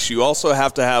back-to-back weeks, you also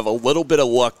have to have a little bit of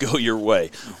luck go your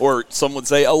way. Or some would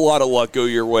say a lot of luck go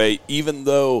your way, even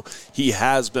though he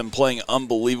has been playing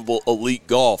unbelievable elite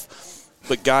golf.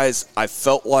 But, guys, I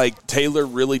felt like Taylor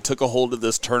really took a hold of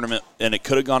this tournament, and it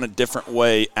could have gone a different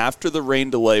way after the rain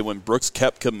delay when Brooks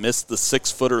Koepka missed the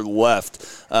 6-footer left,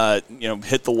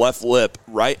 hit the left lip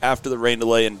right after the rain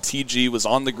delay, and TG was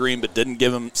on the green but didn't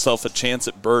give himself a chance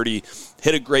at birdie.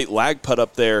 Hit a great lag putt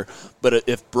up there, but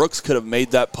if Brooks could have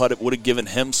made that putt, it would have given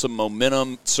him some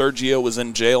momentum. Sergio was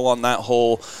in jail on that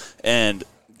hole, and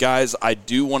guys, I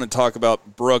do want to talk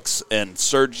about Brooks and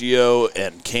Sergio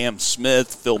and Cam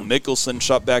Smith. Phil Mickelson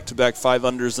shot back-to-back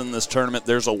 5-unders in this tournament.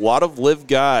 There's a lot of live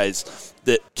guys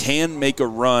that can make a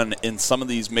run in some of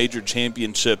these major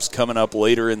championships coming up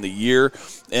later in the year.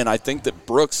 And I think that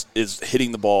Brooks is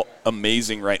hitting the ball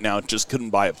amazing right now. Just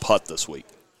couldn't buy a putt this week.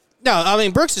 No, I mean,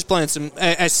 Brooks is playing some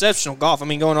exceptional golf. I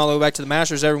mean, going all the way back to the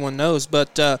Masters, everyone knows.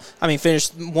 But,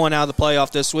 finished one out of the playoff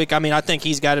this week. I mean, I think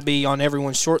he's got to be on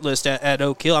everyone's short list at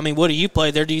Oak Hill. I mean, what do you play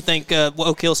there? Do you think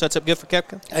Oak Hill sets up good for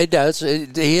Koepka? He does.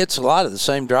 He hits a lot of the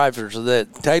same drivers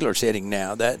that Taylor's hitting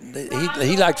now. That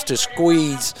he likes to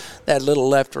squeeze that little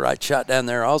left or right shot down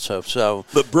there also. So,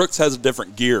 but Brooks has a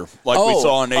different gear. Like we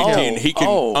saw in 18, he can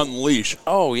unleash.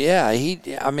 Oh, yeah.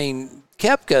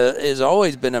 Koepka has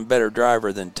always been a better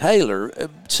driver than Taylor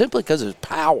simply because of his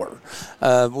power,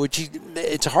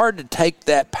 it's hard to take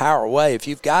that power away. If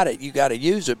you've got it, you got to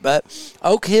use it. But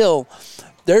Oak Hill,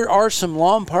 there are some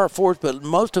long par fours, but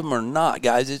most of them are not,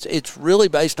 guys. It's really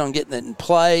based on getting it in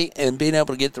play and being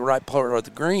able to get the right part of the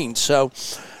green. So,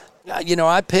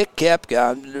 I picked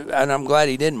Koepka, and I'm glad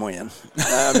he didn't win.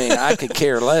 I mean, I could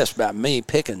care less about me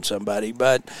picking somebody,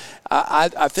 but I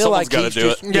feel Someone's like he's do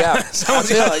just it. yeah.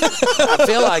 I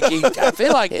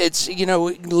feel like it's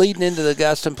leading into the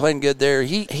Augusta and playing good there.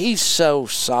 He's so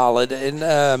solid,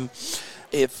 and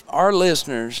if our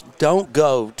listeners don't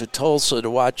go to Tulsa to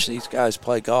watch these guys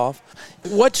play golf,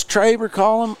 what's Traber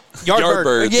call them?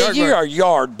 Yardbird. Yeah, you are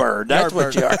Yardbird. That's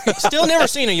what you are. Still never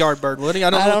seen a Yardbird, Woody. I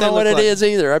don't know what it is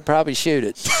either. I'd probably shoot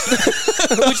it.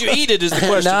 Would you eat it is the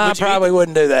question. No, I probably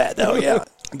wouldn't do that, though, yeah.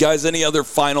 Guys, any other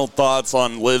final thoughts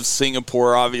on Live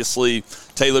Singapore? Obviously,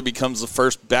 Taylor becomes the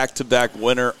first back-to-back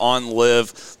winner on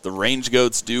Live. The Range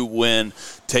Goats do win.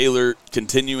 Taylor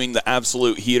continuing the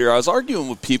absolute heater. I was arguing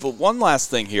with people. One last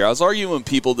thing here. I was arguing with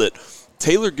people that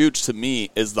Taylor Gooch, to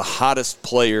me, is the hottest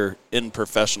player in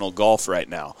professional golf right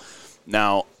now.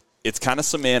 Now, it's kind of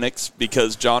semantics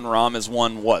because Jon Rahm has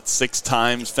won, 6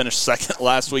 times, finished second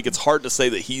last week. It's hard to say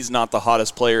that he's not the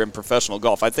hottest player in professional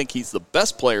golf. I think he's the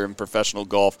best player in professional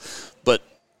golf. But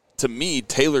to me,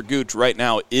 Taylor Gooch right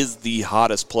now is the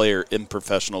hottest player in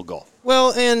professional golf.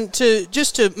 Well, and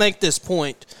to make this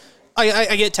point,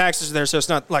 I get taxes there, so it's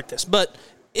not like this. But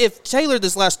if Taylor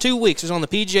this last 2 weeks was on the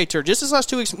PGA Tour, just this last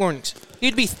 2 weeks mornings,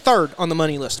 he'd be third on the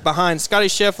money list behind Scotty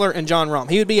Scheffler and Jon Rahm.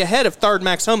 He would be ahead of third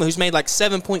Max Homa, who's made like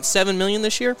 $7.7 million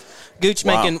this year. Gooch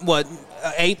making,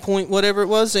 8 point whatever it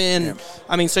was. And,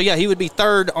 he would be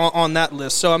third on that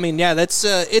list. So, that's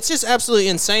it's just absolutely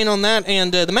insane on that.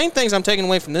 And the main things I'm taking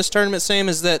away from this tournament, Sam,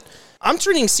 is that I'm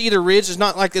treating Cedar Ridge as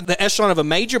not like the echelon of a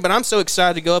major, but I'm so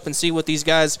excited to go up and see what these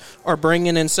guys are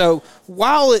bringing. And so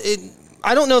while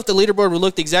I don't know if the leaderboard would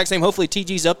look the exact same. Hopefully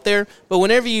TG's up there. But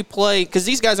whenever you play, because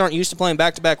these guys aren't used to playing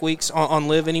back-to-back weeks on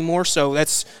Live anymore, so I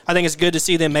think it's good to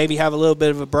see them maybe have a little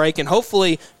bit of a break. And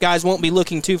hopefully guys won't be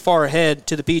looking too far ahead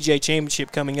to the PGA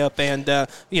Championship coming up. And,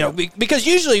 because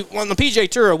usually on the PGA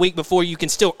Tour a week before, you can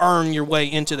still earn your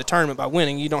way into the tournament by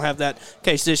winning. You don't have that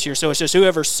case this year. So it's just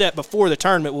whoever's set before the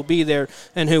tournament will be there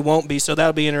and who won't be. So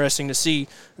that'll be interesting to see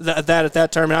that at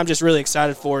that tournament. I'm just really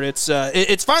excited for it.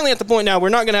 It's finally at the point now we're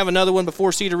not going to have another one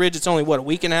before Cedar Ridge. It's only, a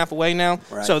week and a half away now?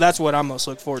 Right. So that's what I'm most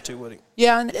looking forward to, Woody.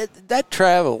 Yeah, and that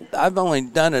travel, I've only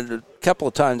done it a couple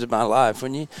of times in my life.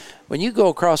 When you go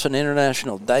across an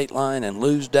international date line and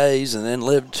lose days and then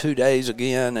live 2 days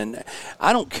again, and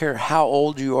I don't care how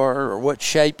old you are or what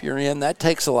shape you're in, that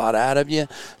takes a lot out of you.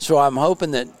 So I'm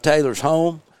hoping that Taylor's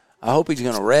home. I hope he's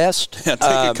going to rest. Yeah,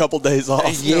 take a couple days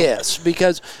off. Yes,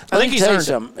 because I think he's earned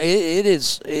something. It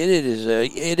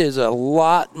is a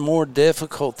lot more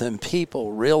difficult than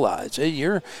people realize.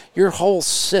 Your whole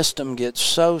system gets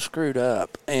so screwed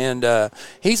up, and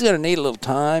he's going to need a little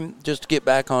time just to get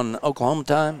back on Oklahoma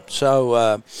time.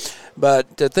 So,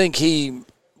 but to think he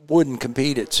wouldn't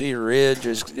compete at Cedar Ridge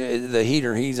is the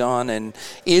heater he's on, and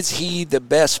is he the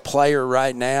best player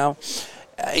right now?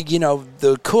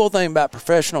 The cool thing about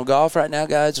professional golf right now,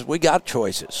 guys, is we got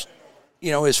choices.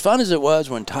 As fun as it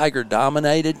was when Tiger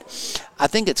dominated, I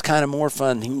think it's kind of more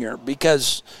fun here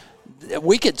because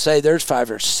we could say there's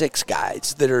 5 or 6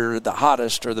 guys that are the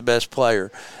hottest or the best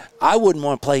player. I wouldn't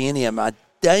want to play any of them. I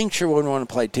dang sure wouldn't want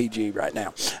to play TG right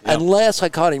now. Yep. Unless I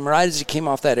caught him right as he came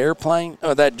off that airplane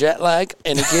or that jet lag,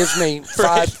 and he gives me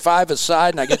five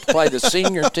aside, and I get to play the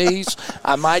senior tees.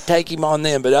 I might take him on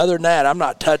them, but other than that, I'm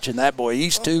not touching that boy.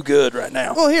 He's too good right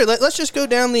now. Well, here, let's just go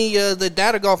down the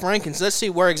data golf rankings. Let's see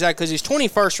where exactly, because he's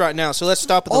 21st right now, so let's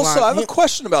stop at the line. Also, I have a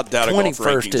question about data golf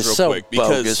rankings is real so quick,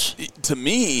 because to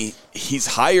me, he's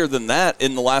higher than that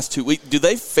in the last 2 weeks. Do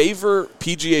they favor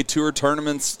PGA Tour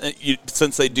tournaments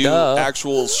since they do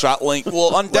actual shot length?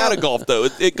 Well, on Data Golf, though,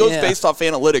 it goes based off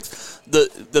analytics.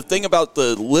 The thing about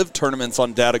the live tournaments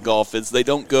on Data Golf is they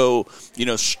don't go,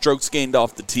 strokes gained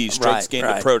off the tee, strokes gained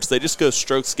approach. They just go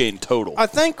strokes gained total. I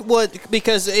think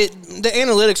because the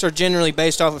analytics are generally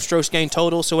based off of strokes gained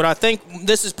total. So what I think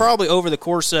this is probably over the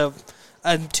course of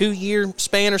a 2-year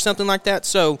span or something like that.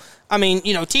 So, I mean,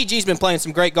 TG's been playing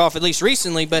some great golf, at least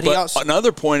recently, but he also...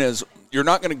 Another point is you're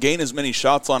not going to gain as many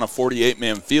shots on a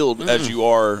 48-man field as you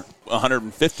are a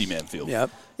 150-man field. Yep.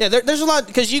 Yeah, there's a lot,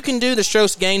 because you can do the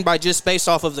strokes gained by just based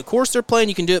off of the course they're playing.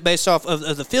 You can do it based off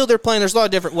of the field they're playing. There's a lot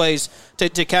of different ways to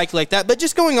calculate that. But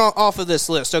just going off of this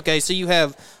list, okay, so you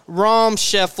have Rahm,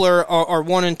 Scheffler are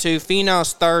 1 and 2,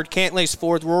 Finau's 3rd, Cantlay's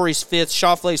 4th, Rory's 5th,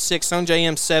 Schauffele's 6th, Sungjae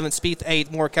Im 7th, Spieth 8th,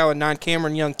 Morikawa 9,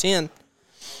 Cameron Young 10.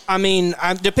 I mean,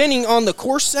 depending on the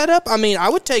course setup, I mean, I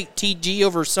would take TG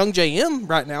over Sungjae Im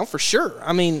right now for sure.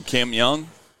 I mean, Cam Young,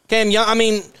 Cam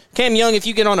Young, if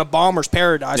you get on a bomber's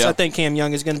paradise, I think Cam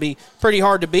Young is going to be pretty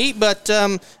hard to beat. But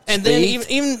and Spieth,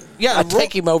 then I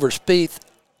take him over Spieth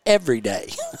every day.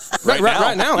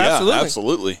 right now,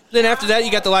 absolutely. Then after that,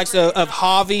 you got the likes of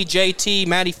Javi, JT,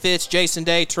 Matty Fitz, Jason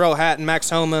Day, Terrell Hatton, Max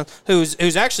Homa, who's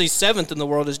actually 7th in the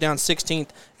world, is down 16th,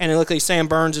 and it looks like Sam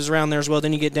Burns is around there as well.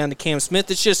 Then you get down to Cam Smith.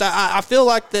 It's just I feel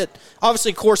like that.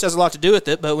 Obviously, course has a lot to do with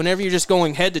it, but whenever you're just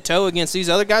going head to toe against these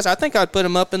other guys, I think I'd put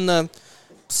him up in the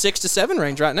 6 to 7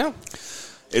 range right now.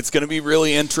 It's going to be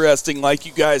really interesting. Like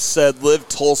you guys said, Live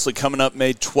Tulsa coming up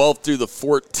May 12th through the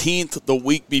 14th, the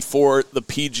week before the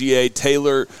PGA.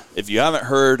 Taylor, if you haven't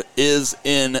heard, is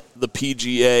in the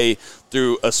PGA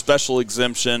through a special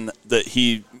exemption that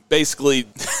he basically,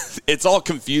 it's all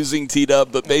confusing,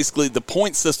 T-Dub, but basically the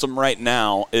point system right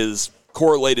now is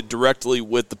correlated directly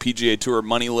with the PGA Tour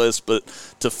money list, but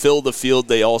to fill the field,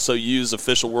 they also use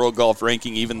official world golf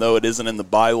ranking, even though it isn't in the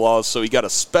bylaws. So he got a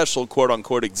special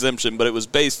quote-unquote exemption, but it was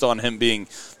based on him being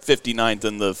 59th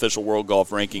in the official world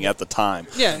golf ranking at the time.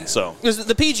 Yeah. So because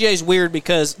the PGA is weird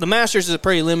because the Masters is a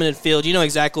pretty limited field. You know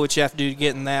exactly what you have to do to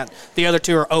get in that. The other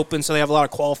two are open, so they have a lot of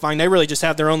qualifying. They really just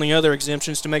have their only other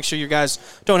exemptions to make sure your guys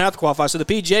don't have to qualify. So the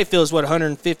PGA field is,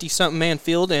 150-something man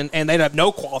field, and they'd have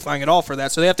no qualifying at all for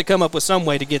that. So they have to come up with some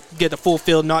way to get the full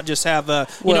field, not just have the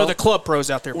club pros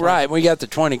out there playing. Right, we got the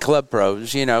 20 club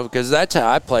pros, because that's how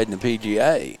I played in the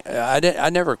PGA.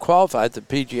 I never qualified the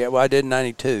PGA. Well, I did in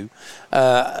 92.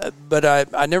 But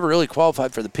I never really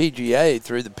qualified for the PGA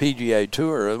through the PGA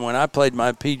Tour. And when I played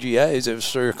my PGAs, it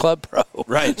was through a club pro.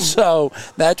 Right. So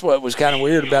that's what was kind of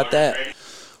weird about that.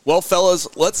 Well, fellas,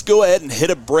 let's go ahead and hit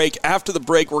a break. After the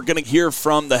break, we're going to hear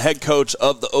from the head coach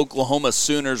of the Oklahoma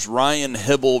Sooners, Ryan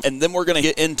Hybl, and then we're going to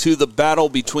get into the battle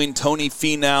between Tony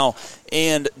Finau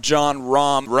and Jon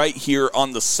Rahm right here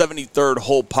on the 73rd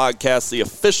Hole Podcast, the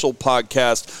official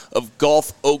podcast of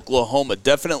Golf Oklahoma.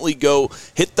 Definitely go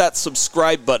hit that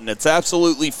subscribe button. It's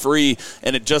absolutely free,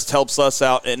 and it just helps us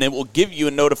out, and it will give you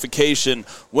a notification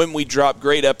when we drop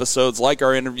great episodes like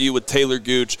our interview with Taylor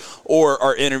Gooch or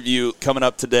our interview coming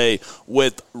up today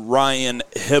with Ryan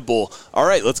Hybl. All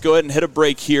right, let's go ahead and hit a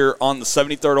break here on the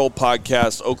 73rd Hole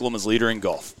Podcast, Oklahoma's leader in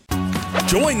golf.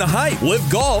 Join the hype. Live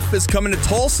Golf is coming to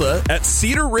Tulsa at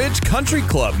Cedar Ridge Country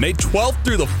Club May 12th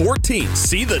through the 14th.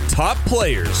 See the top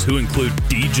players who include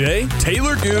DJ,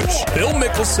 Taylor Gooch, Bill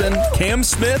Mickelson, Cam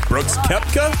Smith, Brooks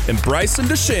Koepka, and Bryson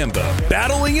DeChambeau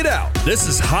battling it out. This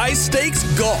is high-stakes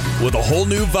golf with a whole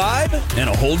new vibe and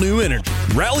a whole new energy.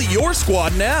 Rally your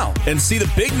squad now and see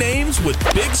the big names with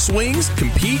big swings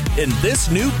compete in this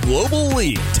new global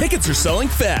league. Tickets are selling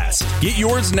fast. Get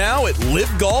yours now at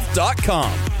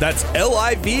livegolf.com. That's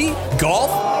livegolf.com.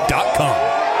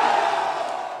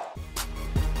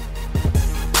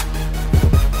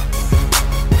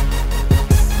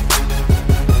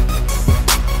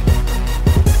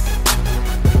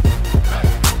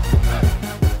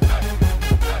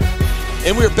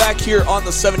 And we're back here on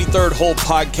the 73rd Hole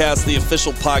Podcast, the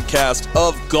official podcast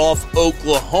of Golf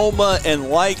Oklahoma. And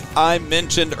like I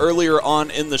mentioned earlier on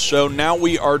in the show, now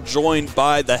we are joined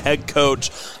by the head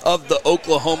coach of the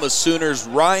Oklahoma Sooners,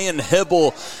 Ryan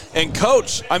Hybl. And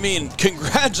Coach,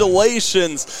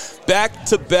 congratulations,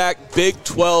 back-to-back Big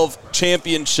 12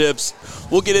 championships.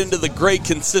 We'll get into the great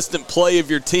consistent play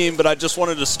of your team, but I just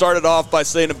wanted to start it off by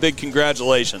saying a big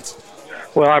congratulations.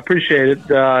 Well, I appreciate it.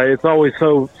 It's always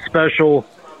so special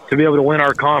to be able to win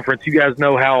our conference. You guys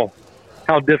know how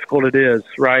difficult it is,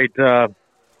 right?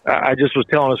 I just was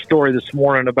telling a story this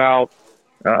morning about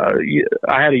I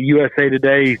had a USA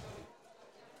Today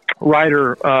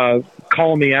writer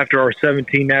call me after our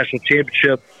 17 national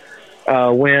championship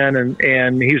win,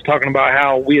 and he was talking about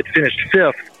how we had finished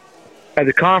fifth at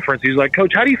the conference. He's like,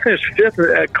 Coach, how do you finish fifth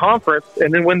at conference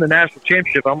and then win the national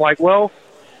championship? I'm like, well,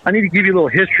 I need to give you a little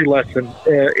history lesson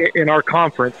in our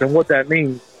conference and what that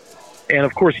means. And,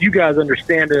 of course, you guys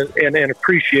understand it and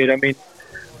appreciate it. I mean,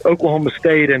 Oklahoma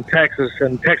State and Texas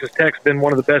Tech's been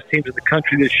one of the best teams in the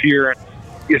country this year. And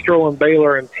you throw in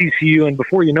Baylor and TCU, and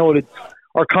before you know it,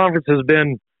 our conference has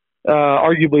been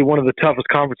arguably one of the toughest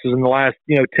conferences in the last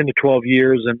 10 to 12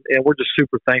 years, and we're just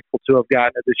super thankful to have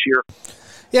gotten it this year.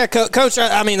 Yeah, Coach,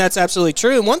 I mean, that's absolutely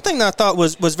true. And one thing that I thought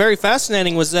was very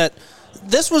fascinating was that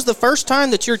this was the first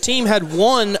time that your team had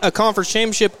won a conference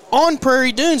championship on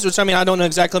Prairie Dunes, which, I mean, I don't know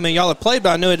exactly how many y'all have played, but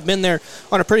I know it had been there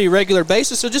on a pretty regular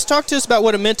basis. So just talk to us about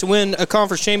what it meant to win a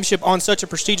conference championship on such a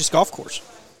prestigious golf course.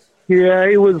 Yeah,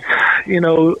 it was,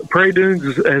 Prairie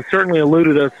Dunes has certainly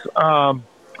eluded us.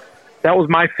 That was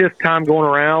my fifth time going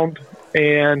around,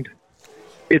 and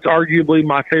it's arguably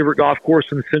my favorite golf course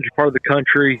in the central part of the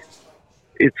country.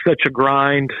 It's such a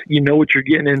grind. You know what you're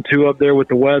getting into up there with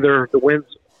the weather, the winds,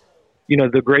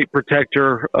 the great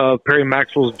protector of Perry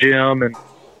Maxwell's gym. And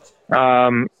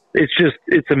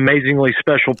it's amazingly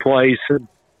special place. And,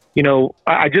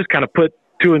 I just kind of put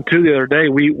 2 and 2 the other day.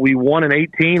 We won in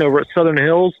 18 over at Southern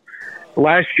Hills.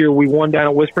 Last year we won down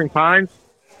at Whispering Pines.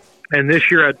 And this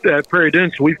year at Prairie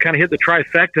Dunes, we've kind of hit the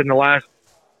trifecta in the last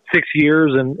 6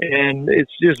 years. And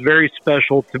it's just very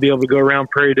special to be able to go around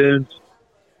Prairie Dunes.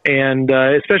 And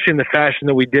especially in the fashion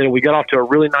that we did it. We got off to a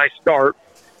really nice start,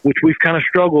 which we've kind of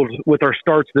struggled with our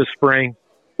starts this spring.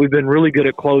 We've been really good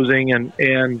at closing, and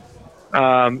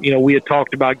we had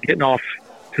talked about getting off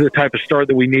to the type of start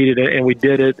that we needed, and we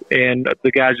did it, and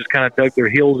the guys just kind of dug their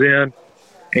heels in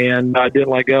and didn't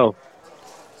let go.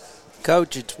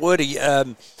 Coach, it's Woody.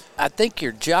 I think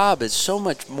your job is so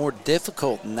much more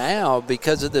difficult now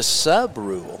because of the sub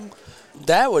rule.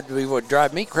 That would be what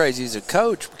drive me crazy as a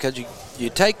coach, because you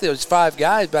take those 5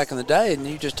 guys back in the day and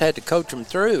you just had to coach them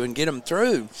through and get them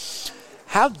through.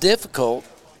 How difficult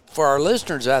for our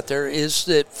listeners out there is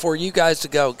it for you guys to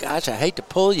go, gosh, I hate to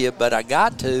pull you, but I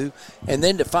got to, and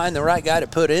then to find the right guy to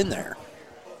put in there?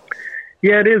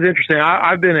 Yeah, it is interesting.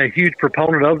 I've been a huge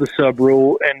proponent of the sub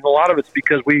rule, and a lot of it's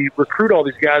because we recruit all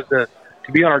these guys to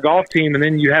be on our golf team, and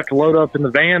then you have to load up in the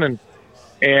van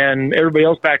and everybody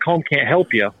else back home can't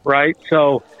help you, right?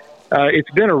 So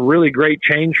it's been a really great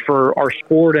change for our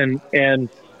sport, and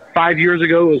 5 years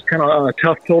ago it was kind of a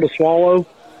tough pill to swallow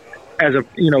as a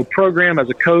program,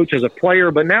 as a coach, as a player,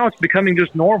 but now it's becoming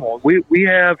just normal. We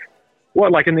have,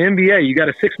 like in the NBA, you got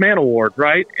a 6-man award,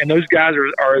 right? And those guys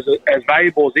are as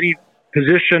valuable as any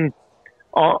position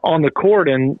on the court,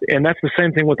 and that's the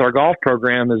same thing with our golf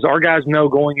program. Is our guys know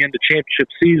going into championship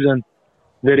season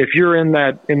that if you're in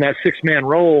that 6-man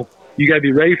role, you got to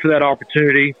be ready for that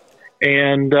opportunity.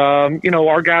 And,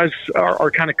 our guys are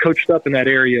kind of coached up in that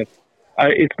area.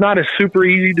 It's not a super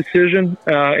easy decision,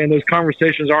 and those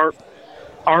conversations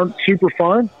aren't super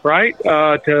fun, right,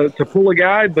 to pull a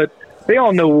guy. But they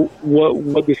all know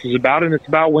what this is about, and it's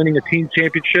about winning a team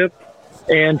championship.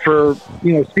 And for,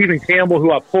 Stephen Campbell,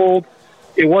 who I pulled,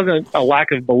 it wasn't a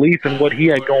lack of belief in what he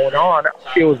had going on.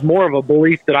 It was more of a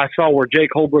belief that I saw where Jake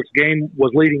Holbrook's game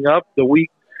was leading up the week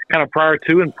kind of prior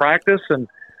to in practice and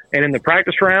in the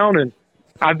practice round. And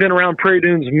I've been around Prairie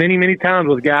Dunes many, many times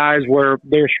with guys where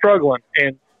they're struggling,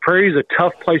 and Prairie's a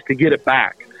tough place to get it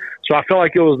back. So I felt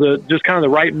like it was just kind of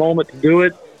the right moment to do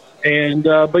it. And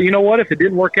but you know what? If it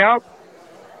didn't work out,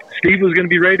 Steve was going to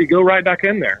be ready to go right back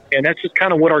in there. And that's just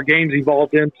kind of what our game's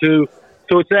evolved into.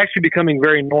 So it's actually becoming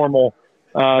very normal,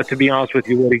 to be honest with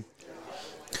you, Woody.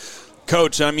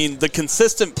 Coach, I mean, the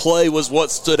consistent play was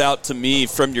what stood out to me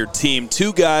from your team.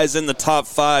 2 guys in the top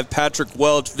 5, Patrick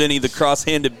Welch, Vinny, the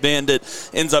cross-handed bandit,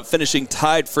 ends up finishing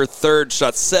tied for 3rd,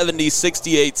 shot 70,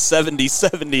 68, 70,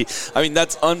 70. I mean,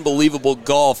 that's unbelievable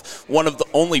golf. One of the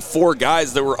only 4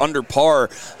 guys that were under par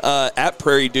at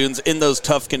Prairie Dunes in those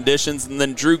tough conditions. And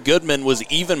then Drew Goodman was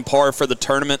even par for the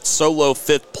tournament, solo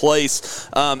 5th place.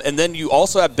 And then you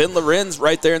also have Ben Lorenz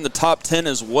right there in the top 10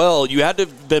 as well. You had to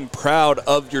have been proud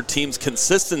of your team's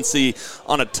consistency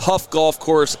on a tough golf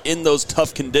course in those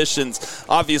tough conditions.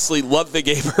 Obviously, Ludwig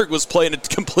Aberg was playing a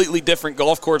completely different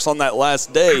golf course on that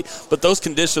last day, but those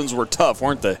conditions were tough,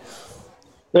 weren't they?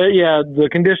 Yeah, the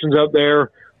conditions up there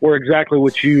were exactly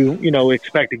what you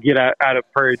expect to get out of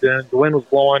Prairie Dunes. The wind was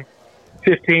blowing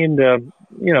 15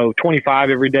 to 25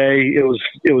 every day. It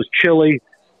was chilly.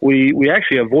 We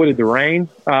actually avoided the rain,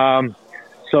 so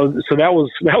that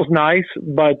was nice,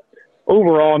 but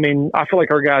overall, I mean, I feel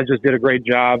like our guys just did a great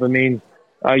job. I mean,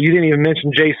 you didn't even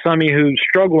mention Jay Summey, who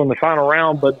struggled in the final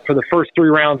round, but for the first 3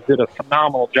 rounds did a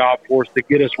phenomenal job for us to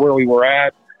get us where we were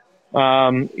at.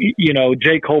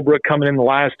 Jake Holbrook coming in the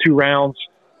last 2 rounds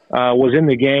was in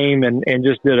the game and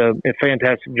just did a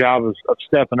fantastic job of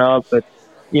stepping up. But,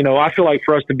 I feel like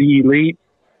for us to be elite,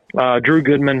 Drew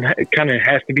Goodman kind of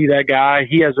has to be that guy.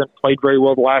 He hasn't played very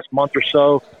well the last month or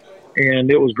so,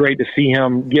 and it was great to see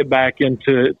him get back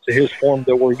into his form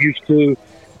that we're used to.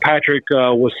 Patrick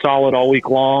was solid all week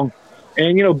long.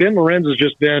 And, Ben Lorenz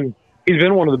he's been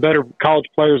one of the better college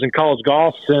players in college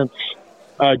golf since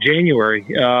January.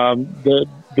 The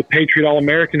Patriot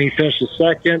All-American, he finished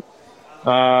second.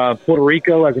 Puerto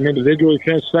Rico, as an individual, he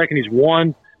finished second. He's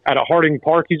won at a Harding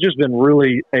Park. He's just been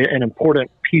really an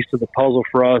important piece of the puzzle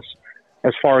for us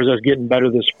as far as us getting better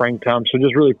this springtime. So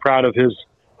just really proud of his,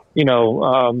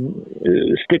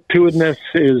 stick-to-itiveness,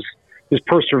 his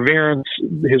perseverance,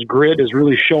 his grit is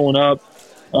really showing up,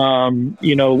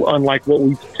 unlike what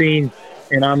we've seen.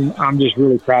 And I'm just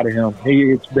really proud of him.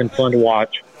 It's been fun to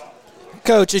watch.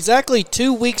 Coach, exactly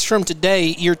 2 weeks from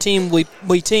today, your team will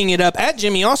be teeing it up at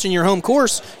Jimmy Austin, your home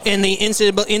course, in the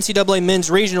NCAA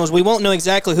Men's Regionals. We won't know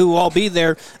exactly who will all be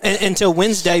there until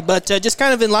Wednesday, but just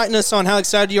kind of enlighten us on how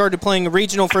excited you are to playing a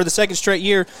regional for the second straight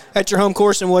year at your home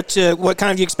course, and what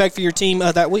kind of you expect for your team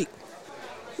that week.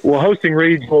 Well, hosting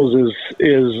regionals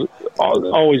is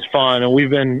always fun, and we've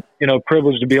been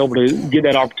privileged to be able to get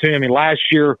that opportunity. I mean, last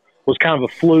year was kind of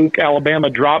a fluke.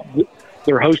 Alabama dropped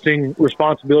their hosting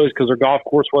responsibilities because their golf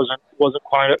course wasn't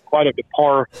quite up to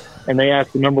par, and they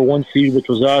asked the number one seed, which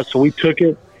was us. So we took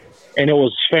it, and it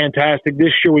was fantastic.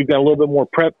 This year we've got a little bit more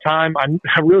prep time. I'm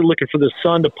really looking for the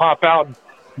sun to pop out and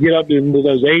get up into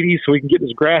those 80s so we can get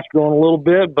this grass growing a little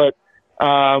bit. But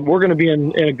we're going to be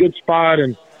in a good spot,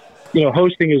 and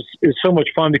hosting is so much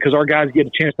fun because our guys get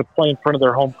a chance to play in front of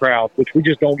their home crowd, which we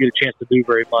just don't get a chance to do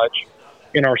very much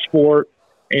in our sport.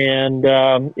 And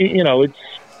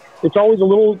it's always a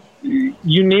little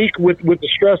unique with the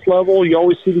stress level. You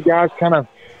always see the guys kind of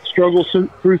struggle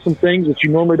through some things that you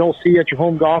normally don't see at your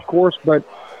home golf course. But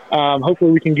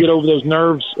hopefully we can get over those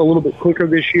nerves a little bit quicker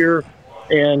this year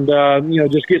and,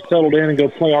 just get settled in and go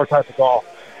play our type of golf.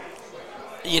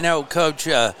 Coach,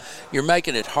 you're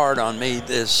making it hard on me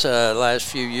this last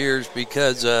few years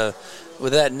because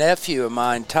with that nephew of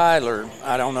mine, Tyler,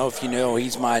 I don't know if you know,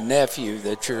 he's my nephew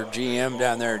that's your GM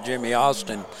down there at Jimmy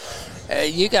Austin.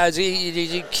 You guys,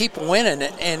 you keep winning,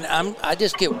 and I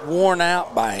just get worn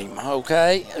out by him.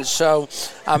 Okay, so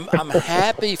I'm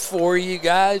happy for you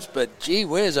guys, but gee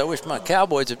whiz, I wish my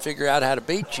Cowboys would figure out how to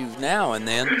beat you now and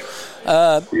then.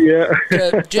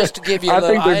 Just to give you, I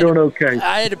think they're doing okay.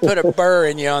 I had to put a burr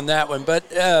in you on that one, but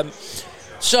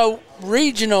so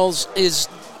regionals is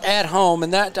at home,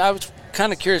 and that I was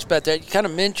kind of curious about that. You kind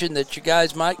of mentioned that you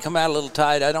guys might come out a little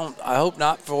tight. I hope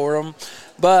not for them,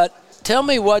 but. Tell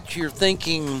me what you're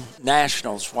thinking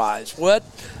nationals-wise.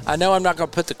 I know I'm not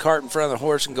going to put the cart in front of the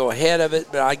horse and go ahead of it,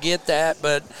 but I get that.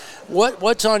 But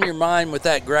what's on your mind with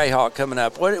that Greyhawk coming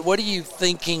up? What are you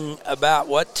thinking about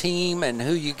what team and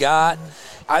who you got?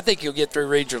 I think you'll get through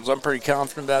regionals. I'm pretty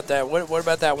confident about that. What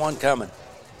about that one coming?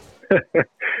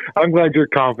 I'm glad you're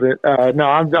confident. No,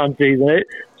 I'm teasing.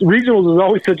 Regionals is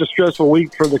always such a stressful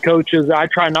week for the coaches. I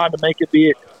try not to make it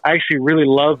be – I actually really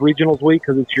love regionals week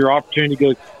because it's your opportunity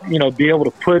to go, be able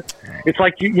to put. It's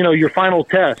like your final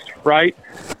test, right?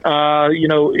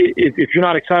 If you're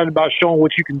not excited about showing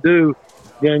what you can do,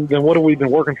 then what have we been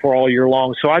working for all year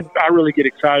long? So I really get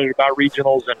excited about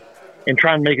regionals and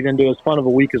try and make it into as fun of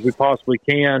a week as we possibly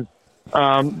can.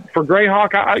 For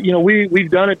Greyhawk,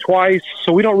 we've done it twice,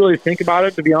 so we don't really think about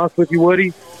it, to be honest with you,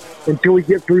 Woody, until we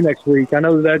get through next week. I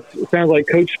know that sounds like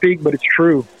coach speak, but it's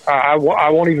true. I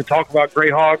won't even talk about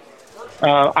Greyhawk.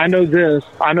 I know this.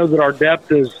 I know that our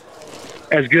depth is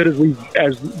as good as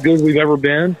we've ever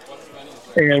been,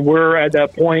 and we're at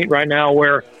that point right now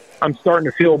where I'm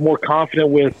starting to feel more confident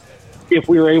with if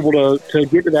we were able to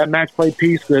get to that match play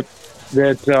piece that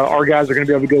our guys are going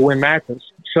to be able to go win matches.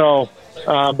 So,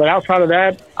 but outside of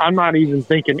that, I'm not even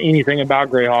thinking anything about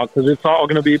Greyhawk because it's all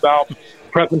going to be about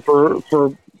prepping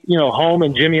for home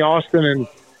and Jimmy Austin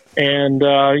and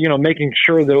making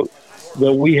sure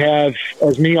that we have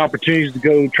as many opportunities to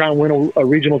go try and win a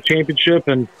regional championship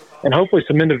and hopefully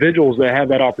some individuals that have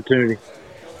that opportunity.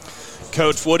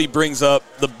 Coach, Woody brings up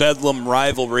the Bedlam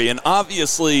rivalry, and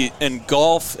obviously in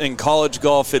golf, in college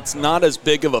golf, it's not as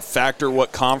big of a factor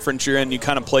what conference you're in. You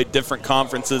kind of play different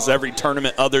conferences every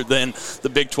tournament other than the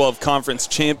Big 12 Conference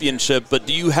Championship. But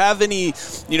do you have any,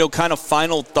 kind of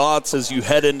final thoughts as you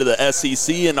head into the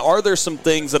SEC? And are there some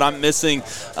things that I'm missing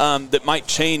that might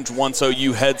change once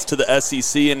OU heads to the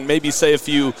SEC? And maybe say a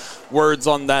few words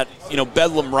on that,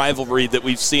 Bedlam rivalry that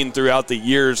we've seen throughout the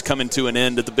years coming to an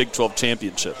end at the Big 12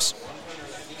 Championships.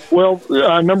 Well,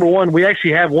 number one, we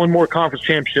actually have one more conference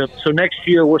championship. So next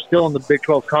year we're still in the Big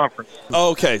 12 conference.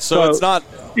 Okay, so it's not.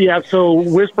 Yeah, so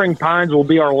Whispering Pines will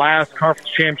be our last conference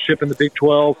championship in the Big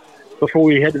 12 before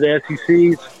we head to the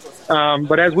SECs.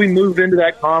 But as we move into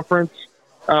that conference,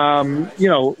 you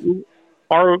know,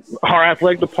 our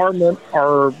athletic department,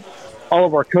 all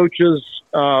of our coaches,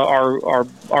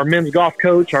 our men's golf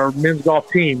coach, our men's golf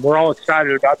team, we're all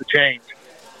excited about the change.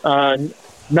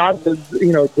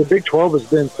 The Big 12 has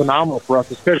been phenomenal for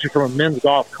us, especially from a men's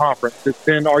golf conference. It's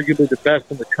been arguably the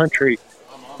best in the country.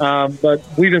 But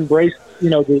we've embraced,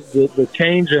 the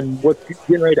change and what's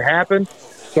getting ready to happen.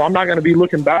 So I'm not going to be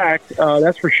looking back,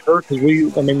 that's for sure, because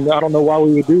I don't know why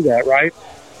we would do that, right?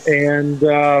 And,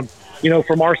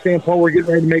 from our standpoint, we're getting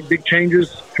ready to make big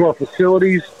changes to our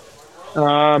facilities.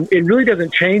 It really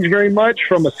doesn't change very much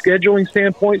from a scheduling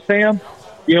standpoint, Sam.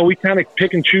 We kind of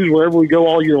pick and choose wherever we go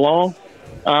all year long.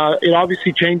 It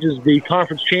obviously changes the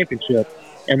conference championship,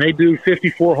 and they do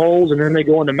 54 holes, and then they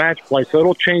go into match play. So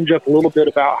it'll change up a little bit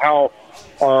about how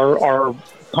our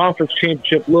conference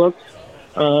championship looks,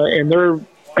 and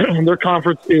their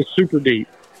conference is super deep.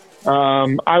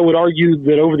 I would argue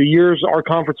that over the years, our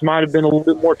conference might have been a little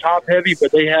bit more top-heavy,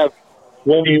 but they have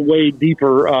way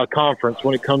deeper conference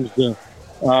when it comes to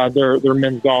their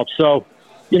men's golf. So,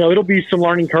 it'll be some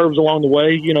learning curves along the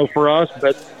way, for us,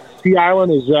 but Sea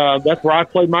Island is that's where I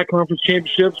played my conference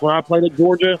championships when I played at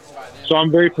Georgia. So I'm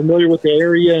very familiar with the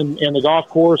area and the golf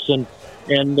course,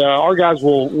 and our guys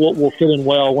will fit in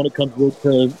well when it comes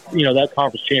to that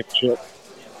conference championship.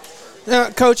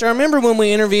 Now, Coach, I remember when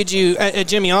we interviewed you at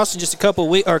Jimmy Austin just a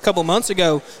couple months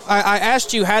ago. I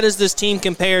asked you, how does this team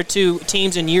compare to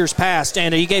teams in years past?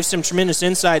 And you gave some tremendous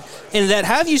insight into that.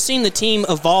 Have you seen the team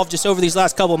evolve just over these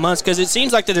last couple of months? Because it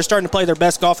seems like that they're starting to play their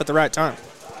best golf at the right time.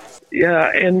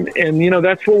 Yeah, and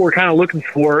that's what we're kind of looking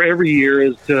for every year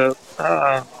is to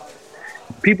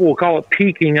people will call it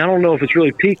peaking. I don't know if it's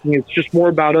really peaking. It's just more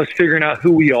about us figuring out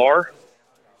who we are.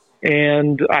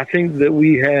 And I think that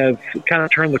we have kind of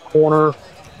turned the corner,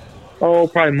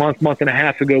 probably a month and a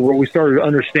half ago, where we started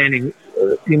understanding,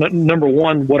 number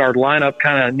one, what our lineup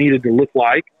kind of needed to look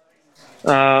like.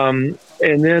 And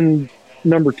then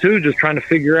number two, just trying to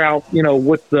figure out,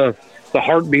 what's the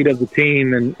heartbeat of the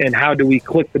team and how do we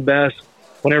click the best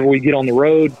whenever we get on the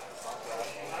road.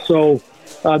 So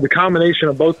the combination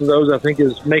of both of those, I think,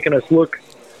 is making us look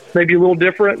maybe a little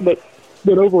different, but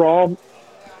overall,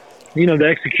 the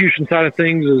execution side of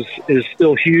things is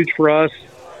still huge for us.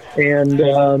 And,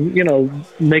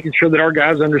 making sure that our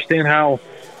guys understand how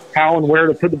and where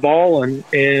to put the ball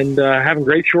and having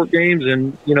great short games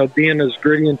and, being as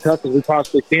gritty and tough as we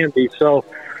possibly can be. So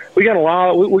we got a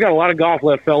lot of golf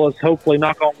left, fellas. Hopefully,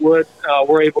 knock on wood,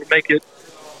 we're able to make it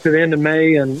to the end of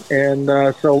May. And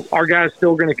so our guys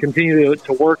still going to continue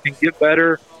to work and get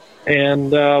better.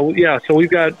 And, so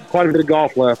we've got quite a bit of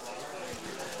golf left.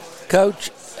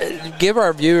 Coach, give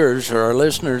our viewers or our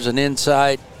listeners an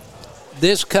insight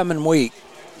this coming week,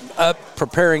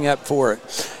 preparing up for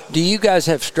it. Do you guys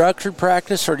have structured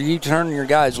practice, or do you turn your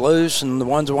guys loose and the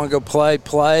ones that want to go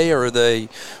play, or they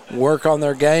work on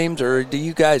their games, or do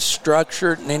you guys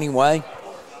structure it in any way?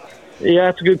 Yeah,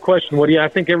 that's a good question, Woody. I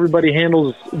think everybody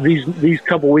handles these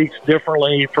couple weeks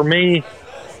differently. For me,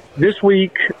 this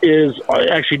week is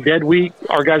actually dead week.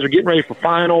 Our guys are getting ready for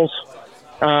finals.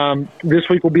 This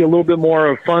week will be a little bit more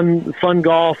of fun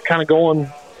golf, kind of going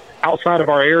outside of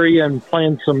our area and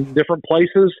playing some different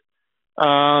places.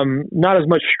 Not as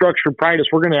much structured practice.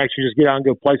 We're going to actually just get out and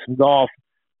go play some golf.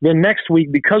 Then next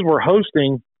week, because we're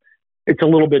hosting, it's a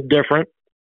little bit different.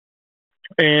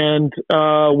 And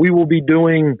we will be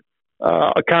doing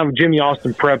a kind of Jimmy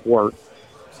Austin prep work.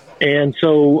 And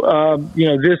so,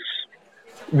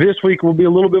 this week will be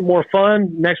a little bit more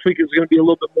fun. Next week is going to be a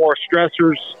little bit more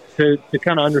stressors to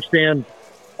kind of understand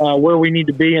where we need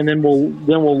to be, and then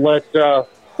we'll let the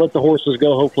horses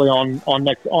go. Hopefully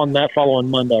on that following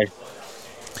Monday.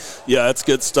 Yeah, that's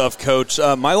good stuff, Coach.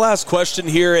 My last question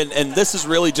here, and this is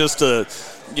really just a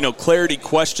clarity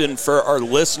question for our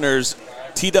listeners.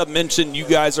 T-Dub mentioned you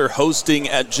guys are hosting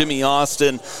at Jimmy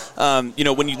Austin.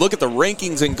 When you look at the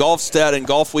rankings in GolfStat and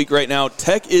Golf Week right now,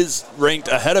 Tech is ranked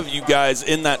ahead of you guys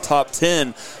in that top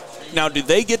 10. Now, do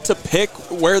they get to pick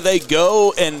where they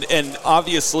go? And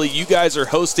obviously, you guys are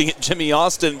hosting at Jimmy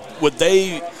Austin. Would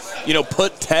they,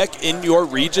 put Tech in your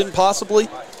region possibly?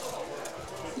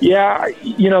 Yeah,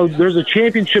 there's a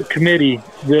championship committee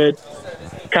that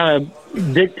kind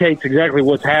of dictates exactly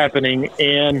what's happening,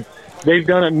 and they've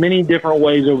done it many different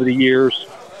ways over the years.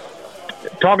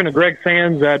 Talking to Greg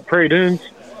Sands at Prairie Dunes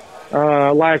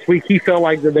last week, he felt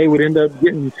like that they would end up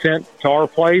getting sent to our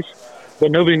place.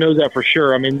 but nobody knows that for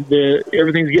sure. I mean,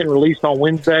 everything's getting released on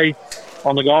Wednesday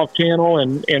on the Golf Channel,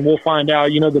 and we'll find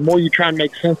out. The more you try and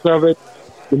make sense of it,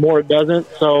 the more it doesn't.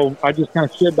 So I just kind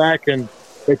of sit back and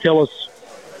they tell us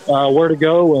where to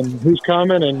go and who's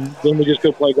coming, and then we just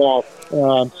go play golf.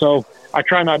 So I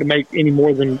try not to make any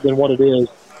more than what it is.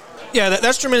 Yeah,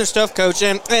 that's tremendous stuff, Coach.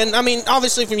 And I mean,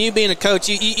 obviously from you being a coach,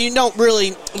 you don't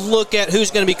really look at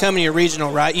who's going to be coming to your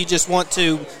regional, right? You just want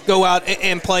to go out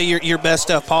and play your best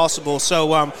stuff possible.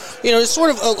 So, it's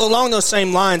sort of along those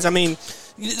same lines. I mean,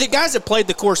 the guys have played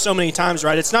the course so many times,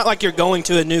 right? It's not like you're going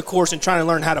to a new course and trying to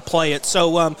learn how to play it.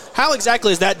 So how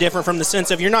exactly is that different from the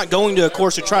sense of you're not going to a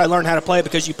course to try to learn how to play it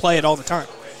because you play it all the time?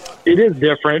 It is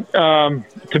different.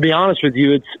 To be honest with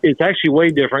you, it's actually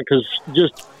way different because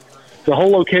just the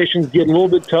whole locations get a little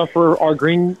bit tougher. Our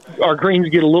greens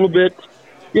get a little bit,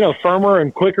 firmer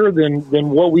and quicker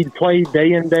than what we play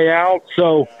day in, day out.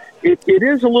 So it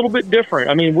is a little bit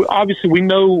different. I mean, obviously we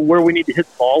know where we need to hit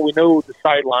the ball. We know the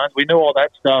sidelines. We know all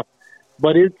that stuff.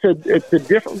 But it's a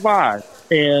different vibe,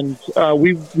 and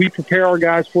we prepare our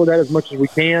guys for that as much as we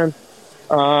can.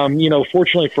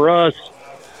 Fortunately for us,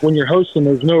 when you're hosting,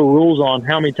 there's no rules on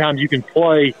how many times you can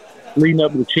play leading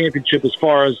up to the championship as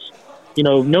far as,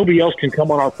 nobody else can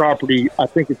come on our property. I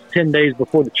think it's 10 days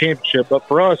before the championship. But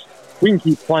for us, we can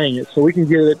keep playing it. So we can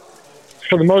get it,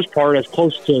 for the most part, as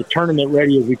close to tournament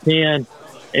ready as we can.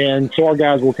 And so our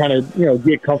guys will kind of,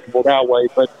 get comfortable that way.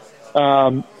 But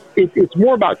it's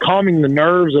more about calming the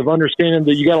nerves of understanding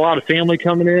that you got a lot of family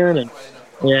coming in and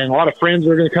a lot of friends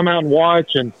are going to come out and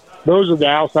watch. And those are the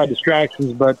outside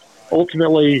distractions. But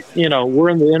ultimately, we're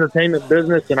in the entertainment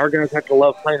business, and our guys have to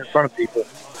love playing in front of people.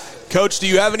 Coach, do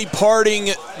you have any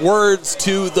parting words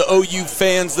to the OU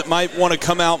fans that might want to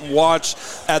come out and watch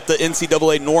at the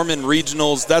NCAA Norman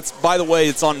Regionals? That's, by the way,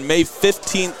 it's on May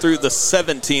 15th through the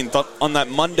 17th, on that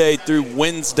Monday through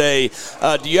Wednesday.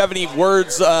 Do you have any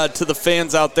words to the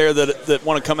fans out there that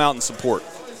want to come out and support?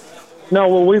 No,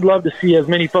 well, we'd love to see as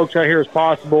many folks out here as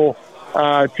possible.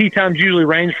 Tee times usually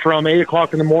range from 8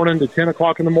 o'clock in the morning to 10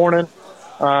 o'clock in the morning.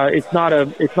 It's not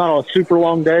a super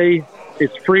long day.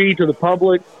 It's free to the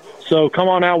public. So come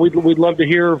on out. We'd love to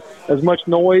hear as much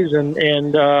noise and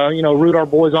root our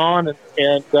boys on,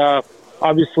 and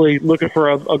obviously looking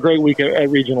for a great week at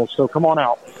regionals. So come on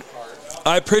out.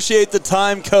 I appreciate the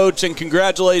time, Coach, and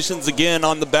congratulations again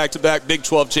on the back-to-back Big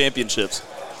 12 championships.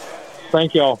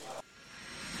 Thank y'all.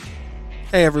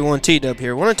 Hey everyone, T-Dub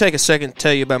here. I want to take a second to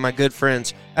tell you about my good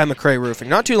friends at McCray Roofing.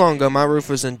 Not too long ago, my roof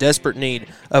was in desperate need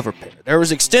of repair. There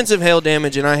was extensive hail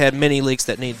damage, and I had many leaks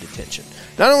that needed attention.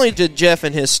 Not only did Jeff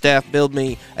and his staff build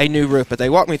me a new roof, but they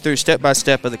walked me through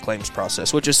step-by-step of the claims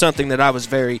process, which is something that I was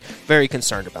very, very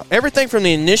concerned about. Everything from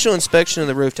the initial inspection of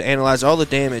the roof to analyze all the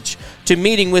damage to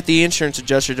meeting with the insurance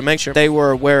adjuster to make sure they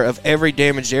were aware of every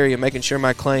damaged area, making sure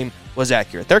my claim was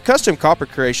accurate. Their custom copper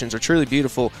creations are truly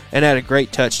beautiful and add a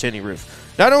great touch to any roof.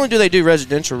 Not only do they do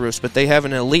residential roofs, but they have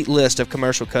an elite list of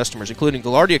commercial customers, including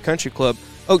Gaillardia Country Club,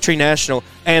 Oak Tree National,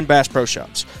 and Bass Pro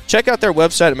Shops. Check out their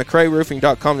website at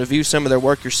McCrayRoofing.com to view some of their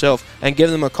work yourself and give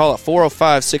them a call at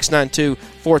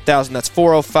 405-692-4000. That's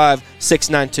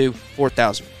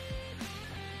 405-692-4000.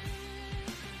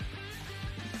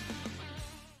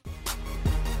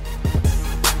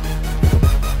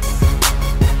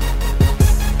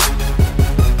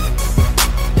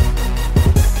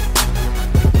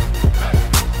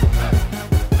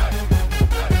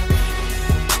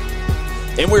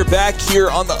 And we're back here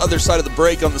on the other side of the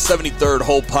break on the 73rd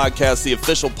Hole Podcast, the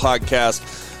official podcast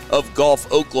of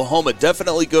Golf Oklahoma.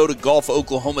 Definitely go to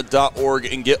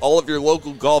golfoklahoma.org and get all of your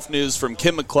local golf news from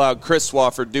Kim McLeod, Chris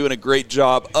Swafford, doing a great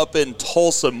job up in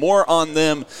Tulsa. More on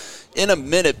them in a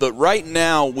minute, but right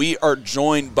now we are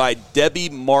joined by Debbie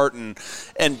Martin,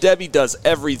 and Debbie does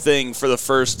everything for the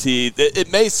First Tee. It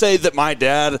may say that my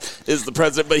dad is the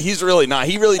president, but he's really not.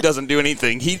 He really doesn't do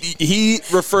anything. He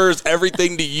refers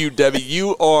everything to you, Debbie.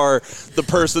 You are the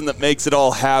person that makes it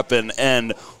all happen,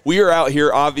 and we are out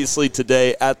here obviously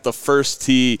today at the First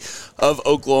Tee of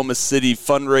Oklahoma City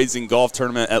fundraising golf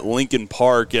tournament at Lincoln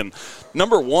Park. And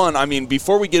number one, I mean,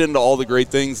 before we get into all the great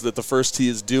things that the First Tee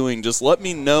is doing, just let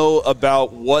me know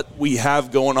about what we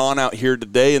have going on out here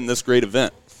today in this great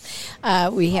event.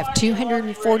 We have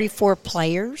 244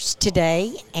 players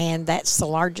today, and that's the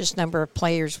largest number of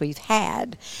players we've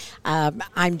had.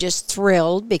 I'm just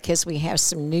thrilled because we have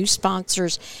some new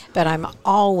sponsors, but I'm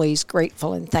always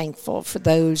grateful and thankful for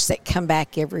those that come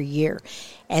back every year.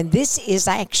 And this is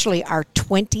actually our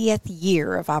 20th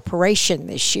year of operation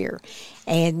this year.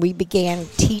 And we began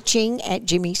teaching at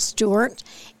Jimmy Stewart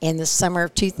in the summer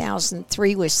of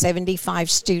 2003 with 75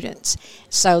 students.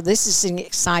 So this is an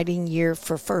exciting year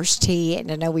for First Tee, and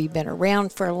I know we've been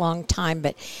around for a long time,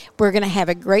 but we're going to have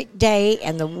a great day,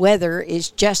 and the weather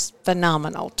is just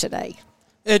phenomenal today.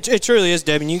 It truly is,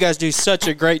 Debbie, and you guys do such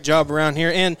a great job around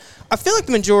here. And I feel like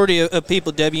the majority of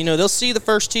people, Debbie, they'll see the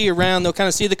First Tee around, they'll kind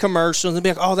of see the commercials, and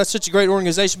they'll be like, oh, that's such a great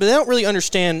organization, but they don't really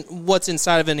understand what's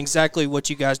inside of it and exactly what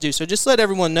you guys do. So just let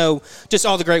everyone know just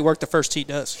all the great work the First Tee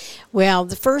does. Well,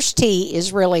 the First Tee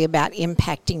is really about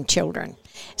impacting children.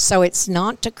 So it's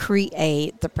not to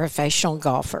create the professional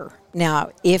golfer.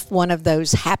 Now, if one of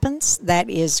those happens, that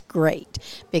is great,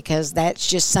 because that's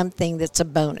just something that's a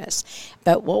bonus.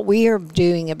 But what we are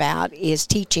doing about is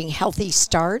teaching healthy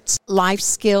starts, life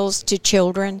skills to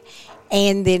children,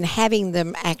 and then having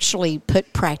them actually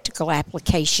put practical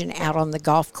application out on the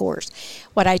golf course.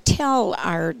 What I tell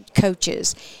our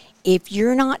coaches, if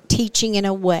you're not teaching in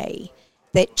a way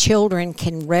that children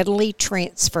can readily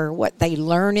transfer what they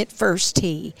learn at First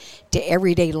Tee to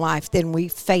everyday life, then we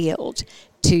failed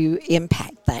to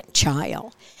impact that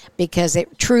child, because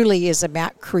it truly is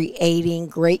about creating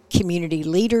great community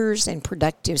leaders and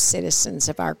productive citizens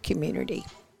of our community.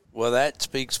 Well, that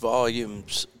speaks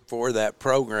volumes for that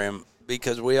program,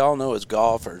 because we all know as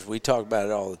golfers, we talk about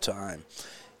it all the time.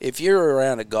 If you're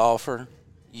around a golfer,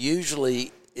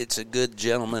 usually it's a good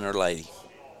gentleman or lady.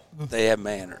 They have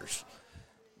manners.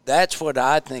 That's what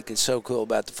I think is so cool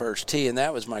about the First Tee, and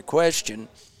that was my question.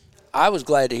 I was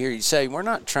glad to hear you say we're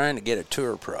not trying to get a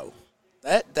tour pro.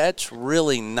 That's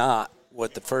really not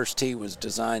what the First Tee was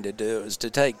designed to do, is to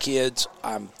take kids,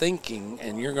 I'm thinking,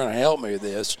 and you're going to help me with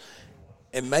this,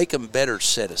 and make them better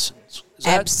citizens.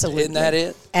 Absolutely. Isn't that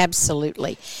it?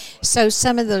 Absolutely. So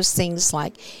some of those things,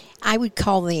 like I would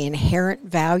call the inherent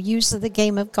values of the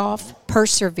game of golf: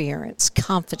 perseverance,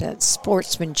 confidence,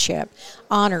 sportsmanship,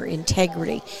 honor,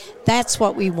 integrity. That's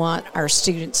what we want our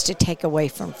students to take away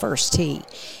from First Tee.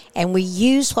 And we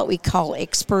use what we call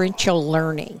experiential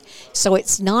learning. So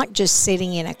it's not just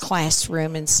sitting in a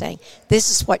classroom and saying, this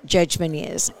is what judgment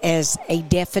is, as a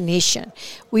definition.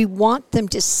 We want them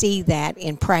to see that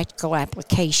in practical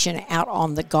application out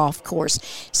on the golf course.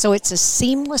 So it's a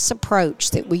seamless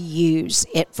approach that we use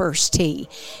at First Tee.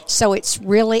 So it's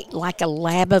really like a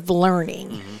lab of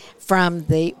learning from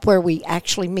where we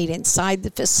actually meet inside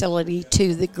the facility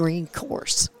to the green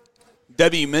course.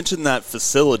 Debbie, you mentioned that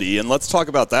facility, and let's talk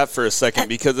about that for a second,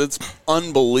 because it's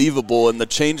unbelievable, and the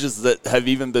changes that have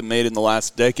even been made in the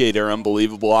last decade are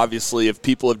unbelievable. Obviously, if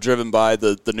people have driven by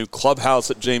the new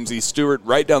clubhouse at James E. Stewart,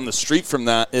 right down the street from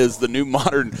that is the new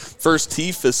modern First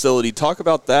Tee facility. Talk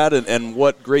about that and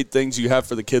what great things you have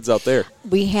for the kids out there.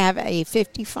 We have a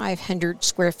 5,500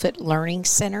 square foot learning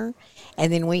center.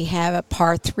 And then we have a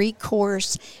par 3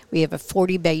 course, we have a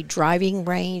 40-bay driving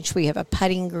range, we have a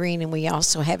putting green, and we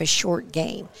also have a short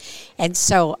game. And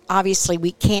so obviously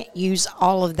we can't use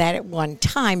all of that at one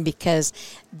time, because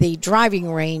the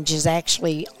driving range is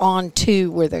actually on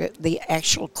to where the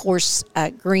actual course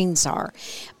greens are.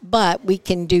 But we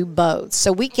can do both.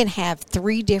 So we can have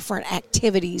 3 different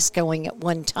activities going at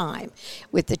one time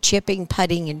with the chipping,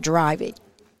 putting, and driving,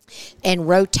 and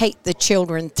rotate the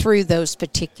children through those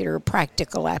particular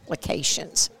practical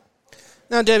applications.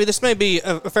 Now, Debbie, this may be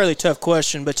a fairly tough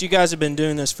question, but you guys have been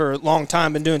doing this for a long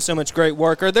time, been doing so much great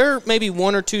work. Are there maybe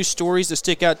 1 or 2 stories that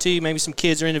stick out to you, maybe some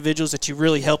kids or individuals that you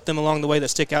really helped them along the way that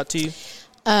stick out to you?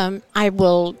 I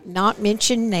will not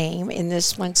mention name in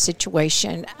this one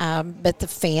situation, but the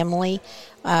family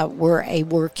were a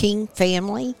working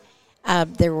family.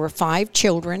 There were 5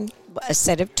 children, a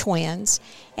set of twins,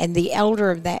 and the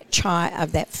elder of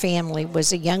that family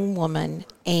was a young woman,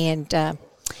 and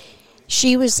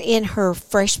she was in her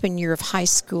freshman year of high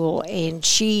school, and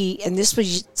this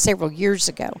was several years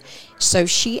ago, so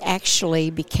she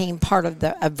actually became part of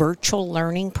a virtual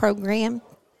learning program,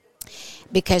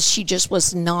 because she just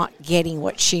was not getting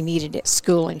what she needed at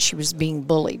school, and she was being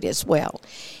bullied as well.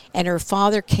 And her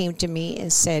father came to me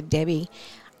and said, Debbie,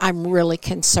 I'm really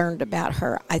concerned about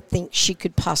her. I think she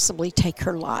could possibly take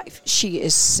her life. She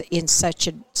is in such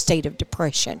a state of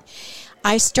depression.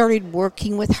 I started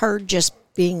working with her, just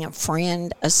being a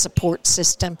friend, a support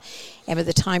system. And by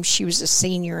the time she was a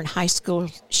senior in high school,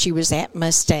 she was at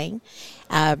Mustang.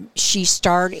 She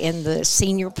starred in the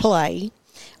senior play,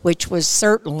 which was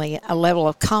certainly a level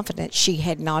of confidence she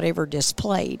had not ever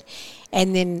displayed.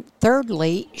 And then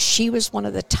thirdly, she was one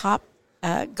of the top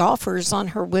golfers on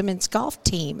her women's golf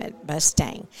team at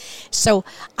Mustang. So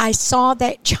I saw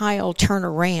that child turn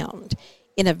around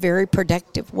in a very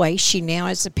productive way. She now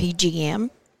is a PGM.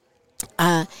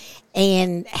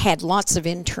 and had lots of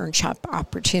internship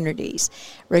opportunities.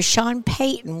 Rashawn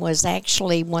Payton was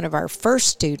actually one of our first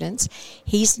students.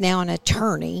 He's now an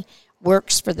attorney,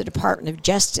 works for the Department of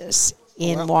Justice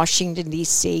in Washington,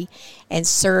 D.C., and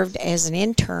served as an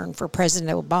intern for President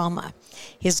Obama.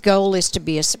 His goal is to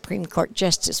be a Supreme Court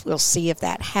justice. We'll see if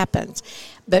that happens.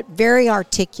 But very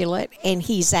articulate, and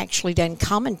he's actually done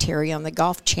commentary on the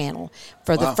Golf Channel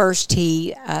for the First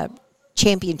Tee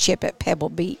Championship at Pebble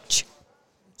Beach.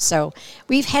 So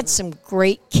we've had some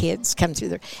great kids come through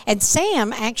there. And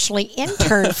Sam actually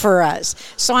interned for us.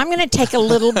 So I'm going to take a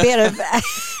little bit of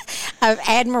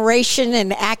admiration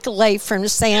and accolade from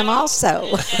Sam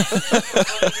also.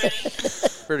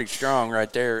 Pretty strong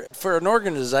right there. For an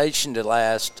organization to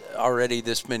last already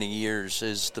this many years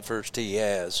as the First Tee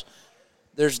has,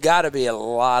 there's got to be a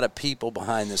lot of people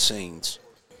behind the scenes.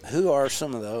 Who are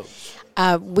some of those?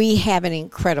 We have an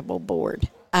incredible board.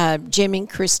 Jim and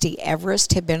Christy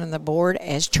Everest have been on the board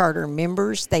as charter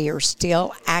members. They are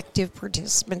still active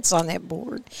participants on that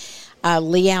board.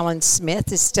 Lee Allen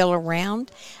Smith is still around.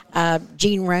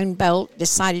 Gene Roanbolt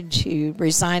decided to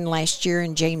resign last year,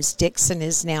 and James Dixon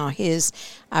is now his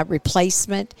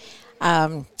replacement.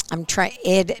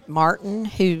 Ed Martin,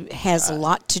 who has a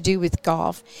lot to do with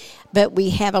golf. But we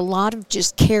have a lot of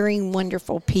just caring,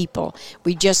 wonderful people.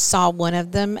 We just saw one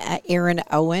of them, Aaron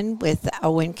Owen with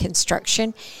Owen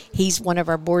Construction. He's one of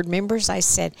our board members. I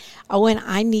said, Owen,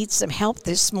 I need some help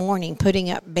this morning putting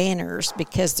up banners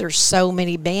because there's so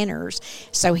many banners.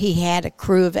 So he had a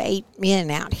crew of 8 men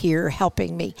out here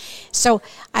helping me. So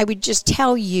I would just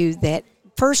tell you that,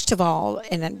 first of all,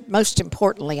 and most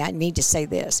importantly, I need to say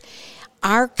this,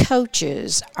 our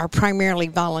coaches are primarily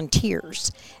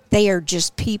volunteers. They are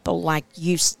just people like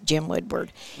you, Jim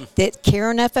Woodward, that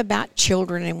care enough about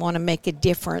children and want to make a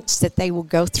difference that they will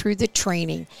go through the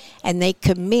training and they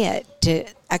commit to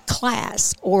a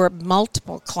class or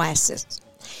multiple classes.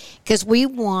 Because we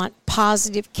want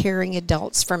positive, caring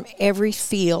adults from every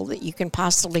field that you can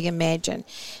possibly imagine,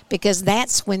 because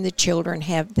that's when the children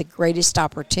have the greatest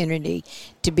opportunity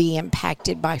to be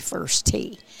impacted by First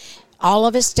Tee. All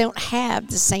of us don't have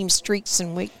the same strengths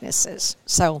and weaknesses.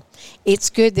 So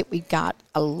it's good that we've got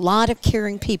a lot of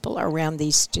caring people around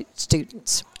these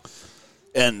students.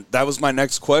 And that was my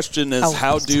next question is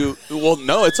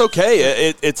it's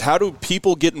okay. It's how do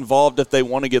people get involved if they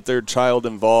want to get their child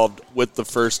involved with the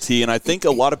First Tee? And I think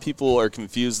a lot of people are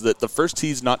confused that the First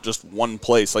Tee is not just one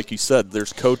place. Like you said,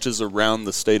 there's coaches around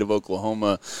the state of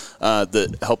Oklahoma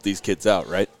that help these kids out,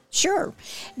 right? Sure.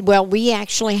 Well, we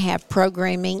actually have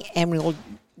programming, and we will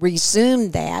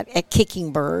resume that at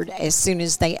Kicking Bird as soon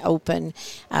as they open,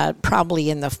 probably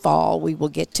in the fall. We will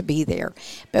get to be there.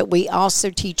 But we also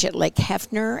teach at Lake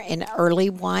Hefner and Early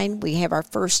Wine. We have our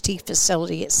First Tee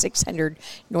facility at 600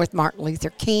 North Martin Luther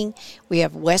King. We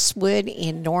have Westwood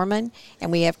in Norman,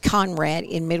 and we have Conrad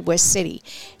in Midwest City.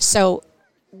 So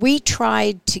we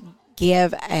tried to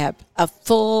give a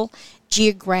full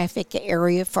geographic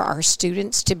area for our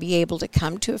students to be able to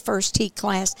come to a First Tee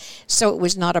class, so it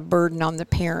was not a burden on the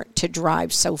parent to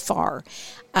drive so far.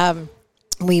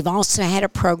 We've also had a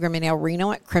program in El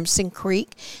Reno at Crimson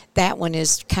Creek. That one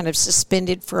is kind of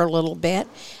suspended for a little bit,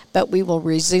 but we will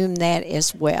resume that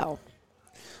as well.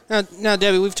 Now,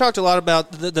 Debbie, we've talked a lot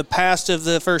about the past of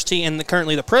the First Tee and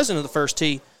currently the present of the First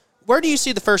Tee. Where do you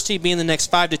see the First Tee being the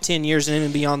next 5 to 10 years and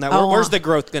even beyond that? Where's the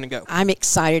growth going to go? I'm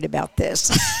excited about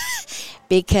this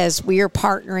because we are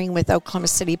partnering with Oklahoma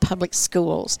City Public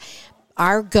Schools.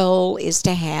 Our goal is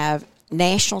to have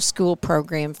national school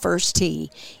program First Tee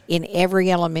in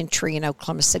every elementary in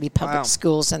Oklahoma City Public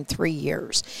Schools in 3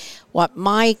 years. What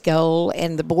my goal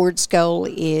and the board's goal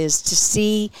is to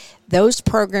see those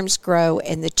programs grow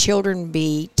and the children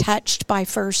be touched by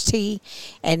First Tee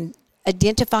and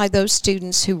identify those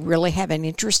students who really have an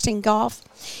interest in golf.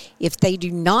 If they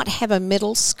do not have a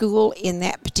middle school in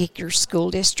that particular school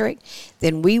district,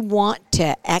 then we want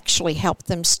to actually help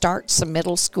them start some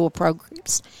middle school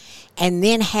programs and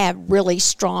then have really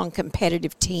strong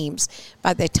competitive teams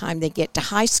by the time they get to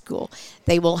high school.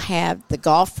 They will have the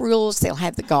golf rules, they'll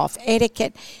have the golf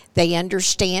etiquette, they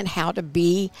understand how to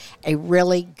be a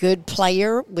really good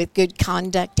player with good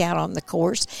conduct out on the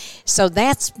course. So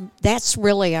that's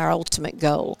really our ultimate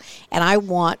goal. And I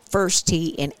want First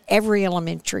Tee in every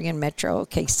elementary in Metro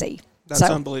OKC. That's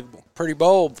unbelievable. Pretty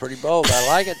bold. I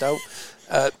like it, though.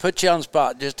 Put you on the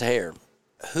spot just a hair.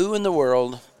 Who in the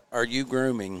world are you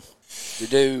grooming to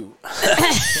do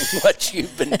what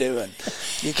you've been doing?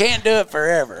 You can't do it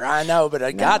forever, I know,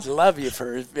 but God love you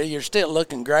you're still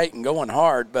looking great and going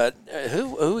hard. But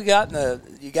who we got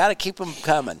you got to keep them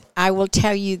coming. I will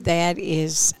tell you that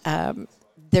is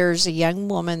there's a young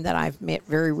woman that I've met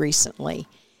very recently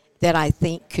that I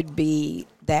think could be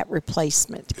that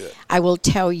replacement. Good. I will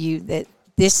tell you that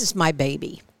this is my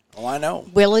baby. Oh, I know.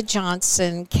 Willa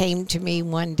Johnson came to me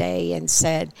one day and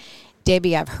said,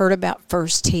 Debbie, I've heard about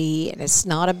First Tee, and it's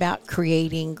not about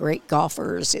creating great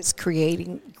golfers. It's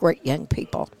creating great young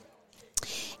people.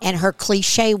 And her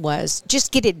cliche was,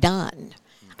 just get it done.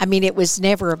 I mean, it was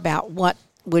never about what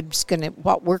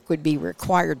work would be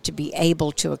required to be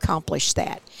able to accomplish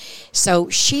that. So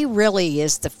she really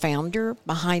is the founder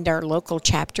behind our local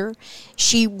chapter.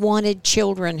 She wanted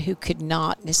children who could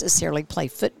not necessarily play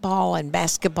football and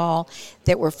basketball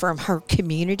that were from her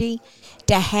community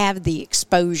to have the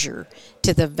exposure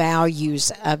to the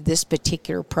values of this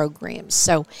particular program.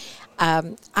 So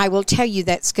I will tell you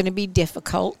that's going to be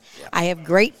difficult. Yeah. I have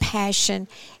great passion,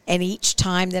 and each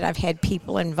time that I've had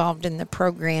people involved in the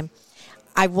program,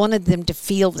 I wanted them to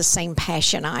feel the same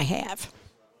passion I have.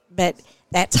 But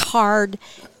that's hard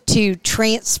to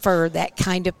transfer that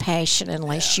kind of passion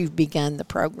unless you've begun the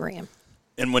program.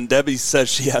 And when Debbie says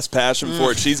she has passion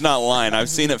for it, she's not lying. I've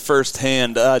seen it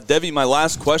firsthand. Debbie, my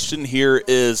last question here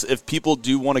is, if people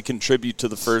do want to contribute to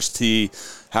the First Tee,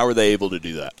 how are they able to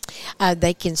do that?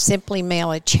 They can simply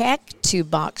mail a check to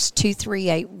Box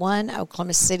 2381,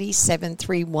 Oklahoma City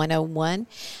 73101.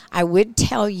 I would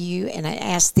tell you, and I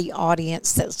ask the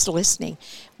audience that's listening,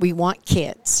 we want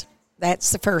kids.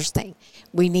 That's the first thing.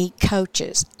 We need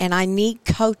coaches, and I need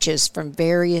coaches from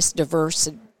various diverse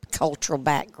cultural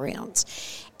backgrounds.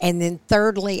 And then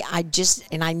thirdly, I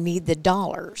need the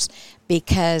dollars,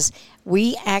 because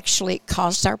we actually, it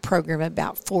costs our program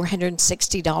about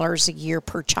 $460 a year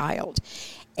per child.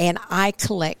 And I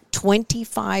collect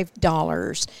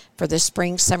 $25 for the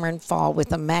spring, summer, and fall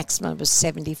with a maximum of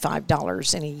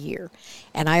 $75 in a year.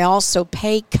 And I also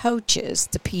pay coaches,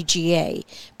 the PGA,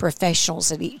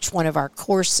 professionals at each one of our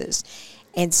courses.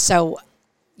 And so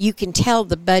you can tell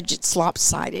the budget's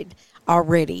lopsided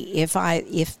already if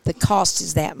the cost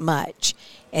is that much,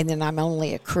 and then I'm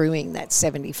only accruing that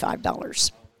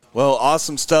 $75. Well,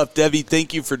 awesome stuff. Debbie,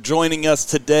 thank you for joining us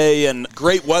today, and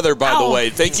great weather, by the way.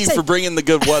 Thank you for bringing the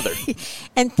good weather.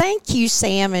 And thank you,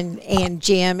 Sam and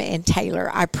Jim and Taylor.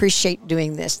 I appreciate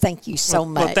doing this. Thank you so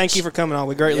much. Well, thank you for coming on.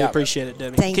 We greatly appreciate it,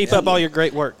 Debbie. Keep up all your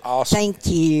great work. Awesome. Thank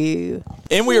you.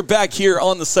 And we are back here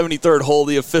on the 73rd Hole,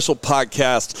 the official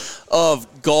podcast of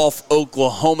Golf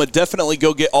Oklahoma. Definitely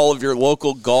go get all of your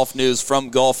local golf news from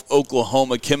Golf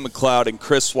Oklahoma. Kim McLeod and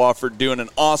Chris Swafford doing an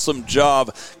awesome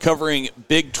job covering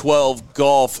Big 12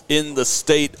 golf in the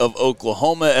state of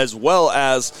Oklahoma, as well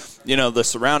as, you know, the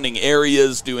surrounding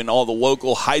areas, doing all the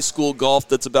local high school golf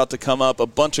that's about to come up. A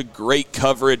bunch of great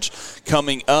coverage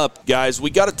coming up. Guys, we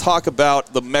got to talk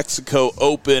about the Mexico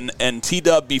Open. And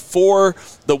T-Dub, before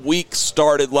the week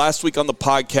started, last week on the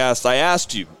podcast, I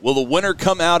asked you, will the winner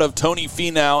come out of Tony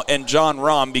Finau and John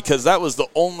Rahm? Because those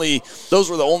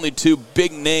were the only two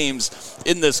big names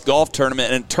in this golf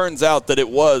tournament. And it turns out that it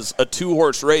was a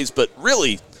two-horse race, but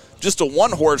really just a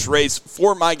one-horse race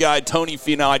for my guy, Tony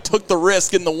Finau. I took the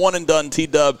risk in the one-and-done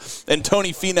T-Dub, and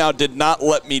Tony Finau did not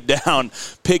let me down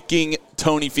picking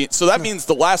Tony Finau. So that means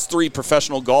the last three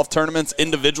professional golf tournaments,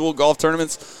 individual golf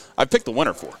tournaments, I picked the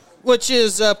winner for. Which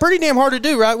is pretty damn hard to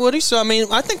do, right, Woody? So, I mean,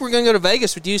 I think we're going to go to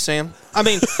Vegas with you, Sam. I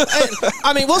mean,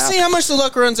 we'll see how much the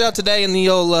luck runs out today in the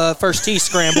old First Tee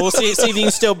scramble. We'll see if you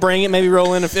can still bring it, maybe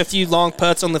roll in a few long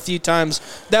putts on the few times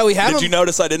that we have. Did you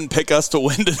notice I didn't pick us to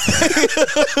win today?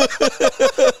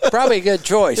 Probably a good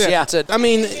choice, yeah. I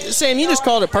mean, Sam, you just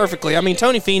called it perfectly. I mean,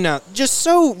 Tony Finau, just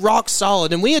so rock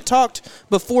solid. And we had talked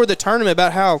before the tournament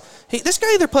about how this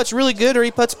guy either putts really good or he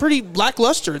putts pretty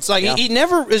lackluster. It's like he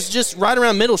never is just right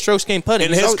around middle strokes game putting.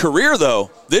 In his career,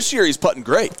 though, this year he's putting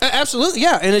great. Absolutely,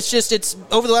 yeah. And it's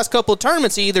over the last couple of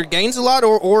tournaments, he either gains a lot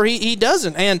or he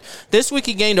doesn't. And this week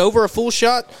he gained over a full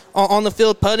shot on the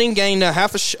field putting, gained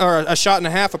a shot and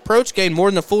a half approach, gained more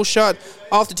than a full shot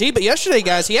off the tee. But yesterday,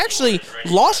 guys, he actually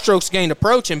lost strokes gained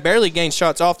approach and barely gained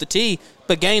shots off the tee,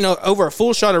 but gained over a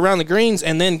full shot around the greens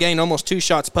and then gained almost 2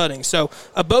 shots putting. So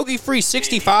a bogey-free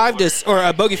 66, 5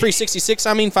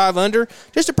 under,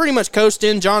 just to pretty much coast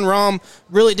in. John Rahm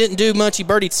really didn't do much. He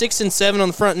birdied 6 and 7 on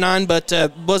the front 9, but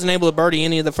wasn't able to birdie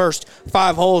any of the first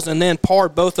 5 holes, and then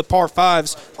parred both the par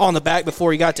 5s on the back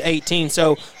before he got to 18.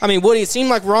 So, I mean, Woody, it seemed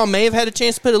like Rahm may have had a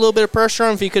chance to put a little bit of pressure on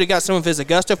him if he could have got some of his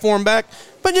Augusta form back.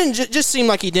 But it just seemed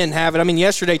like he didn't have it. I mean,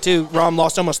 yesterday, too, Rahm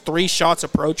lost almost 3 shots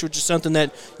approach, which is something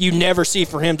that you never see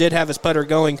for him. Did have his putter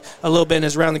going a little bit in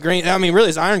his around the green. I mean, really,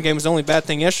 his iron game was the only bad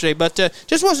thing yesterday, but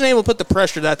just wasn't able to put the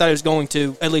pressure that I thought he was going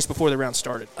to, at least before the round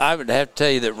started. I would have to tell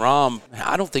you that Rahm,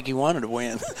 I don't think he wanted to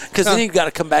win, because then he's got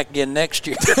to come back again next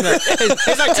year.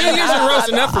 It's like 2 years in a row is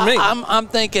enough for me. I'm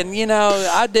thinking,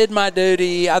 I did my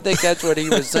duty. I think that's what he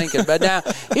was thinking. But now,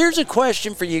 here's a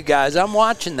question for you guys. I'm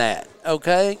watching that,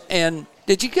 okay? And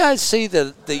did you guys see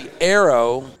the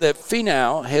arrow that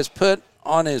Finau has put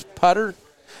on his putter?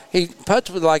 He puts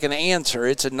with like an Answer.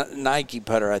 It's a Nike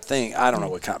putter, I think. I don't know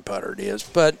what kind of putter it is.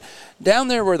 But down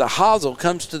there where the hosel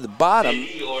comes to the bottom,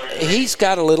 he's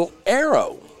got a little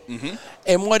arrow. Mm-hmm.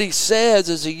 And what he says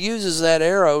is he uses that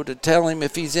arrow to tell him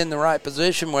if he's in the right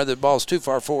position, whether the ball's too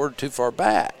far forward or too far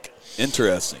back.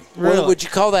 Interesting. Really? Would you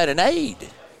call that an aid?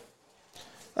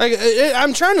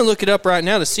 I'm trying to look it up right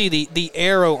now to see the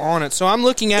arrow on it. So I'm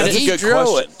looking at That's it. a good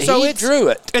question. So he drew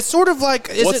it. It's sort of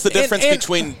like what's the difference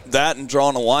between that and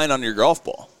drawing a line on your golf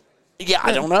ball? Yeah,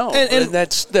 I don't know. And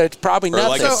that's probably nothing.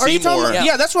 Like so are you talking about,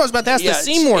 yeah, that's what I was about to ask. The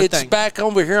Seymour thing. It's back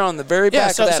over here on the very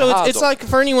back of that hosel. It's like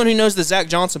for anyone who knows the Zach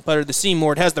Johnson putter, the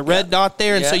Seymour. It has the red dot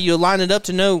there, and so you line it up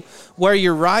to know where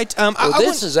you're right.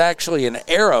 This is actually an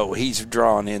arrow he's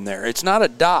drawn in there. It's not a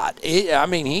dot.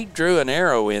 He drew an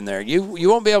arrow in there. You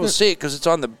won't be able to see it because it's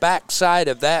on the back side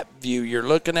of that view you're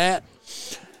looking at.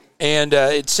 And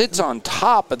it sits on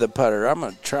top of the putter. I'm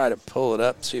going to try to pull it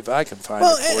up and see if I can find it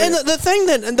for and you. the thing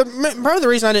part of the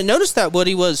reason I didn't notice that,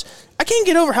 Woody, was I can't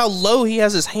get over how low he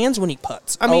has his hands when he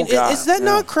putts. I mean, is that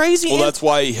not crazy? Well, that's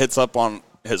why he hits up on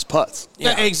his putts.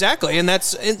 Yeah, exactly. And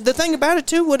that's the thing about it,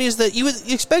 too, Woody, is that you would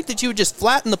expect that you would just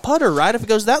flatten the putter, right, if it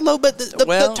goes that low. But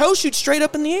the toe shoots straight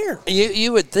up in the air.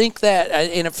 You would think that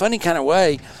in a funny kind of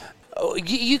way.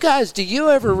 You guys, do you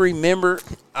ever remember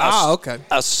a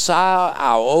Sao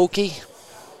Aoki?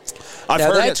 I've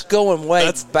heard that's going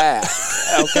way back.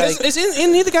 Okay,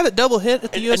 isn't he the guy that double hit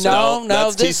at the U.S. No,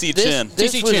 that's TC Chin.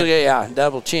 This was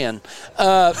double chin.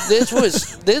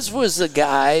 This was the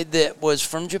guy that was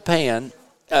from Japan.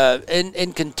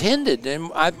 And contended,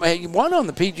 and he won on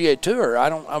the PGA Tour. I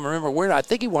remember where. I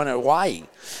think he won at Hawaii,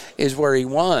 is where he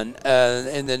won.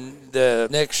 And then the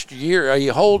next year, he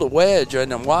hold a wedge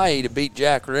in Hawaii to beat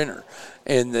Jack Renner,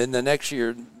 and then the next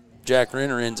year, Jack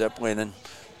Renner ends up winning.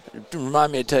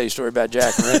 Remind me to tell you a story about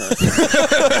Jack Renner.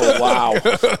 Oh, wow.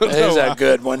 There's a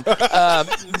good one.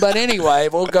 But anyway,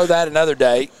 we'll go that another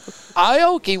day.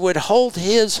 Aoki would hold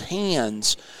his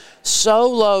hands so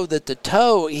low that the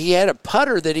toe, he had a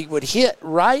putter that he would hit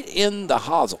right in the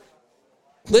hosel.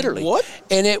 Literally. What?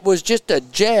 And it was just a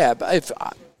jab.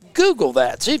 Google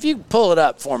that. See if you can pull it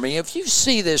up for me. If you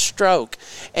see this stroke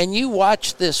and you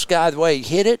watch this guy the way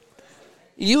he hit it,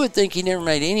 you would think he never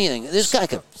made anything. This guy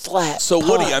could flat So, putt.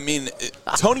 Woody, I mean,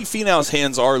 Tony Finau's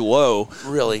hands are low.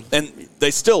 Really? And they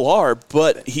still are,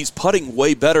 but he's putting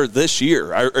way better this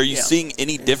year. Are you seeing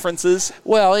any differences?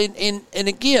 Well, and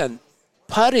again,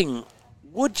 putting,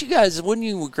 wouldn't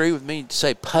you agree with me to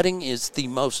say putting is the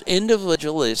most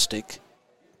individualistic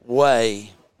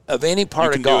way of any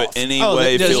part of golf? You can do it any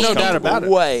way. There's feels no doubt about it.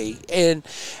 Way. And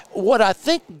what I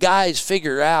think guys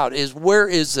figure out is where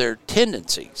is their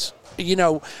tendencies.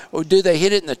 Do they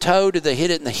hit it in the toe? Do they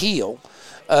hit it in the heel?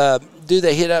 Do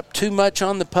they hit up too much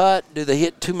on the putt? Do they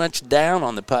hit too much down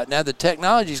on the putt? Now, the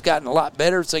technology's gotten a lot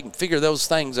better so they can figure those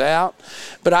things out.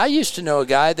 But I used to know a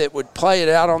guy that would play it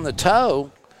out on the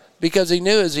toe because he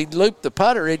knew as he'd loop the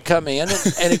putter, it'd come in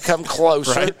and it'd come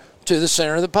closer to the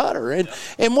center of the putter.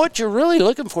 And what you're really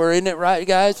looking for, isn't it right,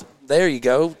 guys? There you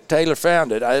go. Taylor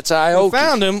found it. It's Aoki. We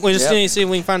found him. We just need to see if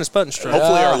we can find his putting stroke.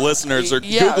 Hopefully our listeners are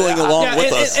Googling along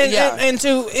with us. And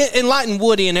to enlighten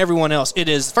Woody and everyone else, it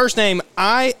is first name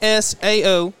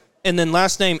ISAO and then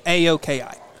last name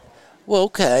AOKI. Well,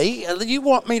 okay. You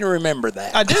want me to remember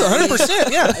that? I do,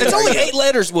 100%. Yeah, it's only 8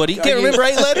 letters, Woody. You can't remember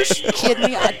 8 letters? Are you kidding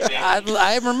me?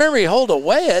 I remember he hold a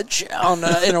wedge in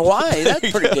Hawaii.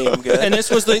 That's pretty damn good. And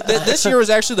this year was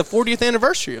actually the 40th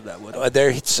anniversary of that, Woody.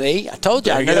 There, see, I told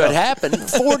you I knew it happened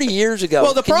 40 years ago.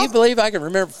 Well, can you believe I can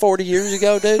remember 40 years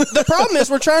ago, dude? The problem is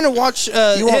we're trying to watch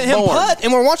him putt,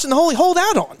 and we're watching the hole he hold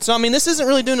out on. So, I mean, this isn't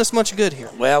really doing us much good here.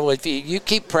 Well, if you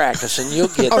keep practicing, you'll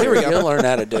get there. Here we go. You'll learn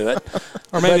how to do it.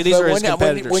 Or maybe these are his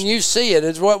competitors. When you see it,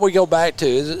 it's what we go back to.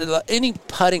 Is like any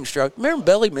putting stroke. Remember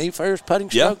Billy Meefair's putting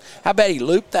stroke? How about he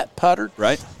looped that putter?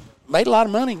 Right. Made a lot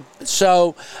of money.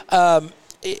 So,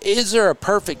 is there a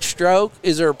perfect stroke?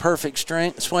 Is there a perfect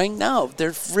swing? No,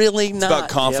 there's really not. It's about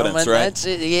confidence, right? That's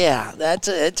it. Yeah,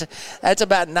 that's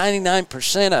about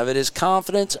 99% of it is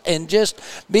confidence and just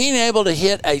being able to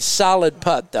hit a solid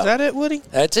putt, though. Is that it, Woody?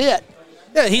 That's it.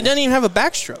 Yeah, he doesn't even have a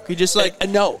backstroke. He just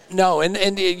no,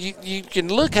 and you can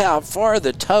look how far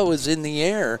the toe is in the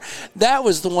air. That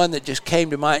was the one that just came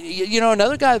to mind. You know,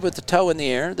 another guy with the toe in the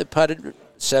air that putted,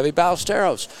 Seve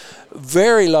Ballesteros,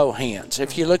 very low hands.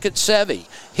 If you look at Seve,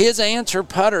 his answer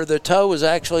putter, the toe was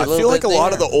actually a little bit I feel like a there.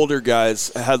 lot of the older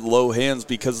guys had low hands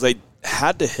because they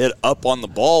had to hit up on the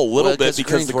ball a little bit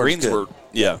because the greens were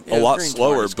a lot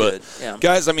slower. But,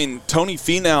 guys, I mean, Tony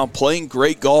Finau playing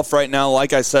great golf right now.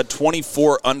 Like I said,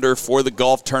 24 under for the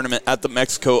golf tournament at the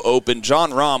Mexico Open.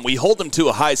 John Rahm, we hold him to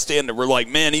a high standard. We're like,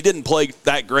 man, he didn't play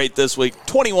that great this week.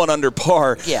 21 under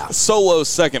par. Yeah. Solo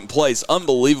second place.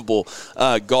 Unbelievable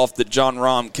golf that John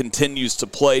Rahm continues to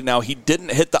play. Now, he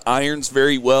didn't hit the irons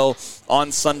very well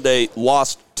on Sunday.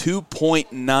 Lost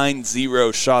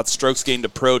 2.90 shots, strokes gained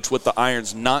approach with the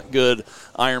irons. Not good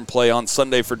iron play on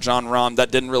Sunday for John Rahm.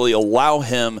 That didn't really allow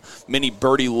him many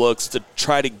birdie looks to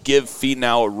try to give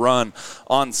Finau a run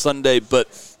on Sunday. But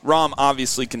Rahm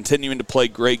obviously continuing to play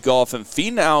great golf. And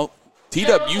Finau,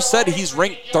 T-Dub, you said he's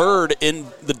ranked third in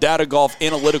the Data Golf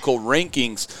analytical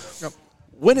rankings. Yep.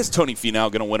 When is Tony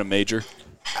Finau going to win a major?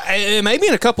 Maybe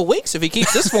in a couple weeks if he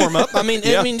keeps this form up. I mean,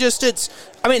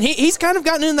 he's kind of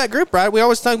gotten in that group, right? We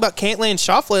always talk about Cantlay and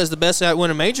Schauffele as the best at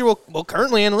winning a major. Well,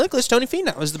 currently analytically, Tony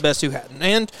Finau is the best who hadn't.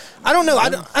 And I don't know. I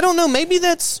don't know. Maybe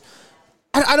that's.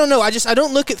 I don't know. I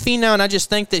don't look at Finau and I just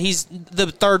think that he's the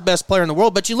third best player in the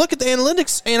world. But you look at the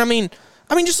analytics, and I mean,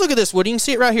 just look at this, Woody. You can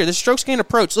see it right here. The strokes gained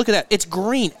approach. Look at that. It's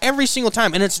green every single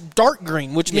time, and it's dark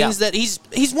green, which means that he's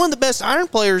one of the best iron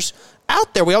players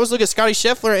out there. We always look at Scotty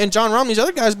Scheffler and John Rahm, these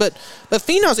other guys, but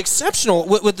Finau's exceptional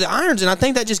with the irons, and I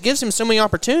think that just gives him so many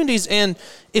opportunities. And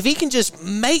if he can just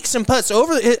make some putts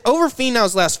over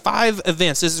Finau's last 5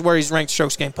 events, this is where he's ranked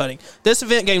strokes gained putting. This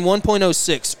event gained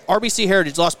 1.06. RBC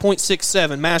Heritage lost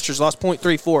 0.67. Masters lost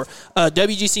 0.34.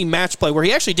 WGC Match Play, where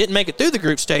he actually didn't make it through the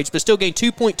group stage, but still gained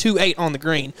 2.28 on the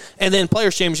green. And then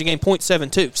Players Championship gained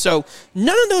 0.72. So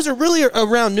none of those are really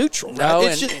around neutral. No,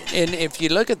 right? and if you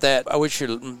look at that, I wish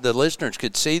the listeners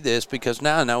could see this, because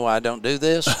now I know why I don't do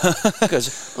this.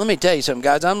 Because let me tell you something,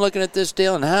 guys. I'm looking at this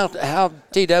deal and how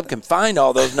T-Dub can find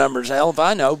all those numbers. Hell if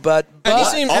I know. But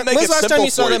when's the last time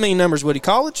you saw that many numbers, Woody?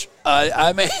 College?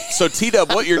 So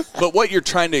T-Dub, what you're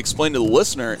trying to explain to the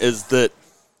listener is that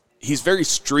he's very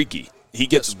streaky. He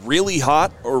gets really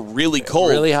hot or really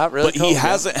cold. Really hot, really cold. But he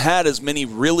hasn't had as many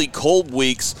really cold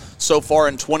weeks so far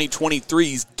in 2023.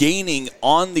 He's gaining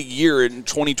on the year in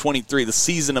 2023, the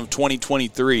season of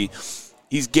 2023.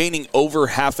 He's gaining over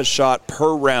half a shot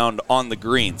per round on the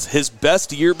greens. His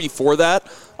best year before that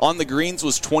on the greens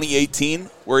was 2018,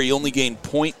 where he only gained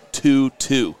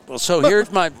 0.22. Well, so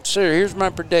here's my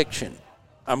prediction.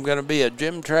 I'm going to be a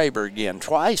Jim Traber again,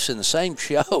 twice in the same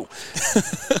show.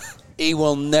 He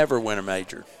will never win a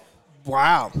major.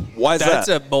 Wow. Why is that? That's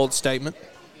a bold statement.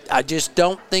 I just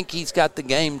don't think he's got the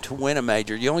game to win a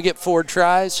major. You only get 4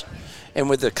 tries, and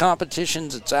with the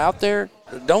competitions that's out there,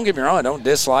 don't get me wrong, I don't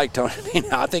dislike Tony.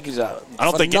 I think he's a I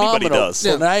don't think anybody does.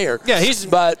 Player. Yeah,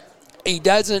 but he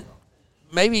doesn't.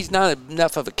 Maybe he's not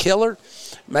enough of a killer.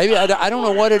 Maybe I don't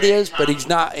know what it is, but he's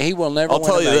not. He will never. I'll win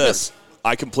tell a you major. this.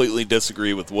 I completely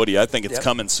disagree with Woody. I think it's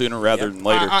coming sooner rather than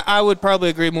later. I would probably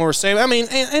agree more with Sam. I mean,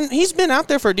 and he's been out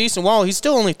there for a decent while. He's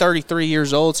still only 33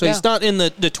 years old, so he's not in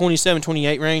the 27,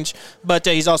 28 range, but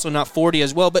he's also not 40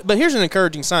 as well. But here's an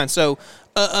encouraging sign. So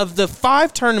of the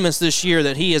 5 tournaments this year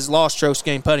that he has lost strokes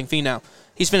gained putting Finau,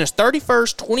 he's finished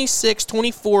 31st, 26th,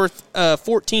 24th,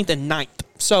 14th, and 9th.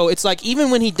 So it's like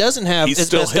even when he doesn't have he's his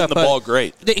still best hitting the ball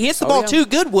great. He hits the ball too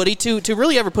good, Woody, to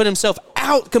really ever put himself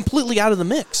completely out of the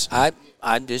mix.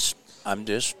 I'm just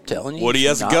telling you. Woody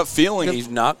has a gut feeling. He's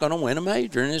not going to win a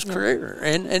major in his career.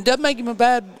 And it doesn't make him a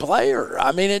bad player.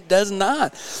 I mean, it does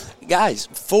not. Guys,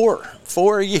 4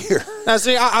 a year. Now,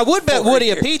 see, I would bet Woody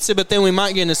a pizza, but then we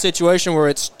might get in a situation where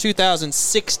it's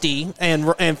 2060 and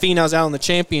Finau's out on the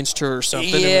Champions Tour or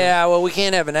something. Yeah, well, we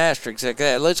can't have an asterisk like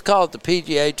that. Let's call it the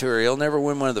PGA Tour. He'll never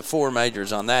win one of the 4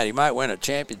 majors on that. He might win a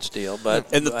Champions deal,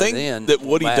 but and the thing that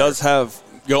Woody does have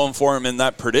going for him in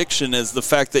that prediction is the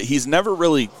fact that he's never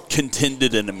really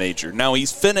contended in a major. Now,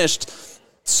 he's finished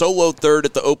solo third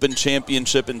at the Open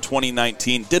Championship in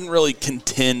 2019. Didn't really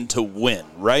contend to win,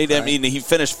 right? I mean, he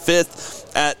finished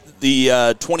 5th at the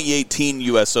 2018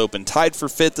 U.S. Open, tied for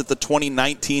 5th at the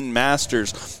 2019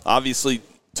 Masters. Obviously,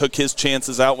 took his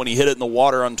chances out when he hit it in the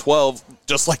water on 12,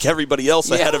 just like everybody else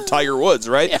ahead of Tiger Woods,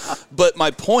 right? Yeah. But my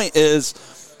point is,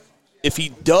 if he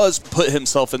does put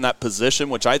himself in that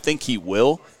position, which I think he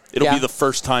will, It'll Yeah. be the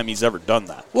first time he's ever done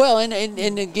that. Well,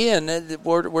 and again,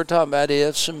 we're talking about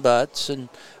ifs and buts, and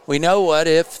we know what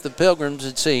if the Pilgrims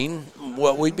had seen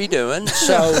what we'd be doing.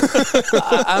 So,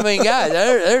 I mean, guys,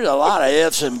 there's a lot of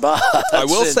ifs and buts. I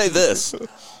will say this.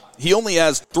 He only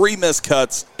has 3 missed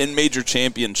cuts in major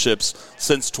championships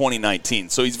since 2019.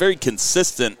 So he's very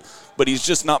consistent, but he's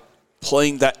just not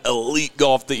playing that elite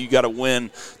golf that you got to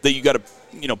win, that you got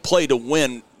to play to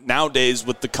win nowadays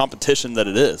with the competition that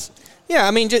it is. Yeah,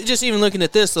 I mean, just even looking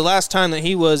at this, the last time that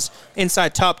he was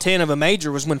inside top 10 of a major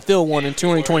was when Phil won in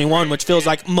 2021, which feels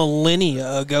like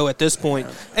millennia ago at this point.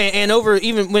 And over,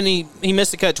 even when he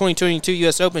missed the cut 2022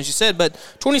 U.S. Open, as you said, but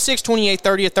 26th, 28th,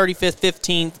 30th, 35th,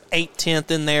 15th, 8th,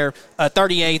 10th in there,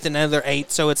 38th, and another 8th.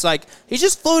 So it's like he's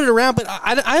just floated around, but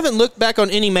I haven't looked back on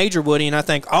any major, Woody, and I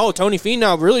think, oh, Tony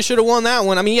Finau really should have won that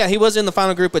one. I mean, yeah, he was in the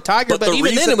final group with Tiger, but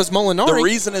even then it was Molinari. The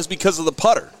reason is because of the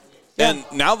putter. Yeah. And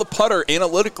now the putter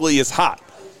analytically is hot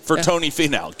for Tony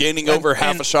Finau, gaining over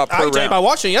half a shot per round. By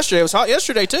watching yesterday, it was hot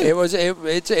yesterday too.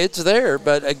 It's there,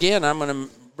 but again, I'm going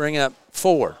to bring up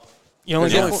 4. You only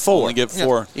get 4. You only get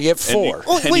 4. You get 4.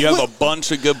 And you have a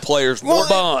bunch of good players, more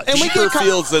deeper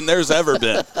fields than there's ever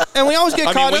been. And we always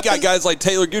get caught up. We got guys like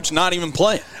Taylor Gooch not even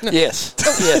playing. Yes.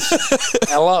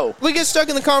 Hello. We get stuck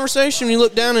in the conversation. You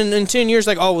look down in 10 years,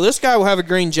 like, oh, well, this guy will have a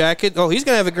green jacket. Oh, he's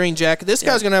going to have a green jacket. This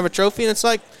guy's going to have a trophy. And it's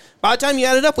like, by the time you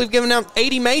add it up, we've given out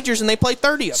 80 majors, and they played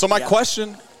 30 of them. So my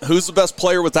question, who's the best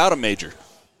player without a major?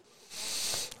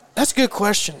 That's a good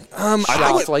question.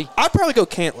 Schauffele. I'd probably go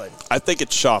Cantlay. I think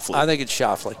it's Schauffele. I think it's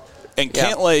Schauffele. And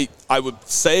Cantlay, I would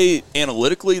say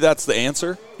analytically that's the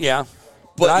answer. Yeah.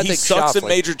 But he sucks in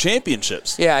major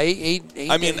championships. Yeah, I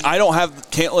don't have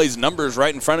Cantlay's numbers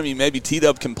right in front of me. Maybe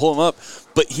T-Dub can pull them up.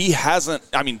 But he hasn't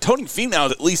 – I mean, Tony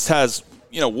Finau at least has –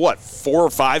 4 or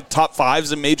 5 top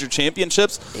 5s in major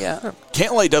championships? Yeah.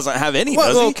 Cantlay doesn't have any,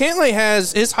 does he? Well, Cantlay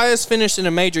has his highest finish in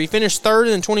a major. He finished 3rd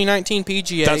in the 2019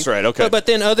 PGA. That's right, okay. But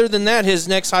then other than that, his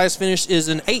next highest finish is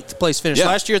an 8th place finish.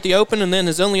 Last year at the Open, and then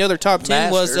his only other top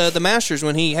 10 was the Masters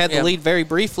when he had the lead very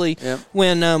briefly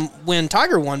when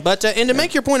Tiger won. But and to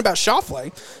make your point about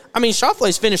Schauffele, I mean,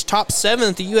 Schauffele's finished top 7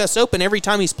 at the U.S. Open every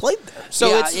time he's played there.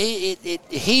 So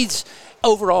he's –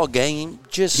 overall game,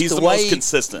 just he's the way, most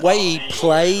consistent. Way he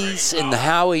plays and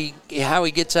how he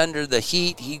gets under the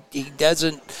heat. He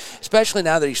doesn't, especially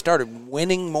now that he started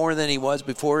winning more than he was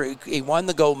before. He won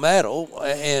the gold medal,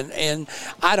 and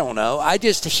I don't know.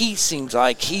 He seems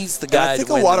like he's the guy. I think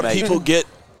a lot of people get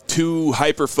too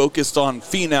hyper focused on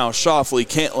Finau, Schauffele,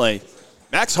 Cantlay.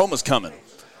 Max Homa's coming.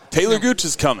 Taylor Gooch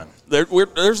is coming.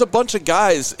 There's a bunch of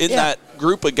guys in that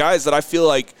group of guys that I feel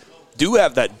like do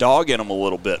have that dog in them a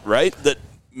little bit, right? That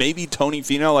maybe Tony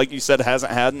Finau, like you said,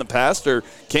 hasn't had in the past, or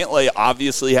Cantlay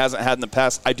obviously hasn't had in the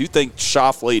past. I do think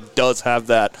Schauffele does have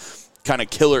that kind of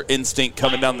killer instinct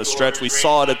coming down the stretch. We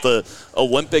saw it at the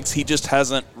Olympics. He just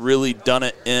hasn't really done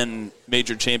it in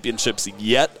major championships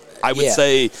yet. I would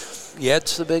say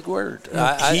yet's the big word.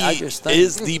 I just think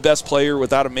is the best player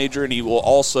without a major, and he will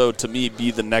also, to me,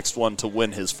 be the next one to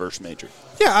win his first major.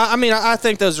 Yeah, I mean, I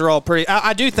think those are all pretty.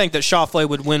 I do think that Schauffele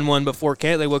would win one before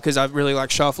Cantlay would, because I really like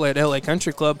Schauffele at LA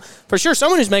Country Club. For sure,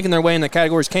 someone who's making their way in the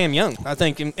category is Cam Young. I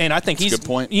think, and I think he's. Good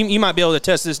point. You might be able to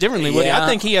test this differently, Woody. I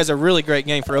think he has a really great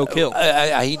game for Oak Hill.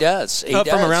 He does. He up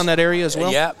does. From around that area as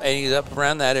well. Yeah, and he's up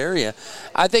around that area.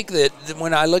 I think that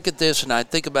when I look at this and I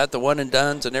think about the one and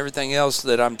dones and everything else,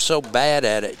 that I'm so bad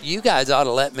at it. You guys ought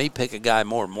to let me pick a guy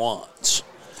more than once.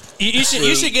 You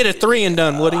should get a 3 and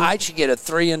done, Woody. I should get a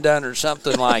 3 and done or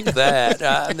something like that.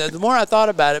 The more I thought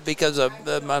about it, because of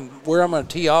where I'm going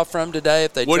to tee off from today,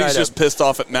 if they Woody's just pissed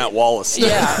off at Matt Wallace.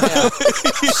 Yeah.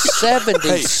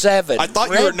 77. I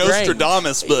thought you were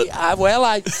Nostradamus, but I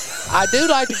do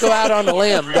like to go out on a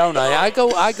limb, don't I?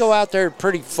 I go out there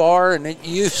pretty far, and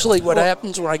usually what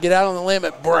happens when I get out on the limb,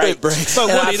 it breaks. So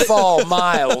and I fall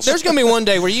miles. There's going to be one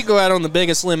day where you go out on the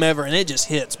biggest limb ever, and it just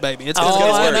hits, baby. It's going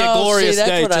to be a glorious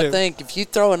day, too. I think if you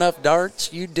throw enough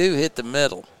darts, you do hit the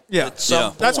middle. Yeah,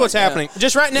 that's what's happening.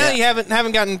 Just right now, you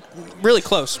haven't gotten really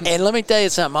close. And let me tell you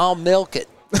something, I'll milk it.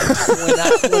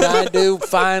 when I do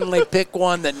finally pick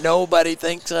one that nobody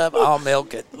thinks of, I'll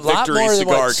milk it. Victory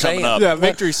cigar coming up. Yeah,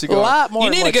 victory cigar. A lot more.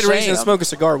 You need a good reason to smoke a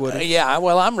cigar, Woody. Yeah,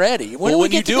 well, I'm ready.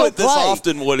 When you do it this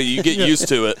often, Woody, you get used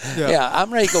to it. Yeah,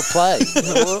 I'm ready to go play.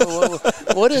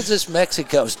 What is this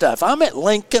Mexico stuff? I'm at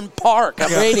Lincoln Park.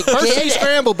 I'm ready to get First it.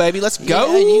 Scramble, baby. Let's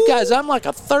go. Yeah, you guys, I'm like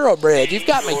a thoroughbred. You've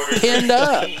got me pinned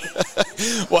up.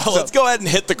 Well, let's go ahead and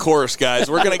hit the course,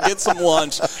 guys. We're going to get some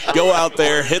lunch, go out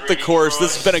there, hit the course.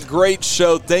 This has been a great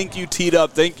show. Thank you, Teed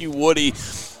Up. Thank you, Woody.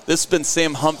 This This has been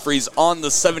Sam Humphreys on the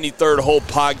 73rd Hole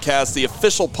podcast, the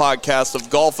official podcast of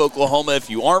Golf Oklahoma. If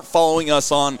you aren't following us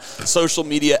on social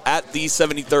media, at the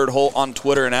 73rd Hole on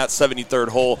Twitter and at 73rd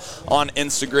Hole on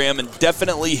Instagram, and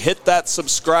definitely hit that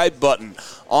subscribe button.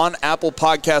 On Apple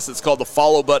Podcasts, it's called the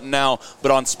follow button now,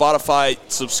 but on Spotify,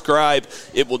 subscribe.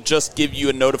 It will just give you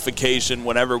a notification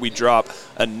whenever we drop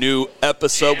a new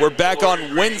episode. We're back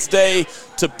on Wednesday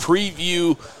to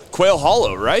preview Quail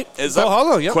Hollow, right? Quail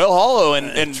Hollow, yeah. Quail Hollow,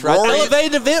 and Rory.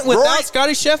 Elevated event without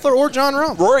Scotty Scheffler or John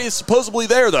Rahm. Rory is supposedly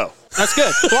there, though. That's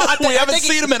good. Well, we haven't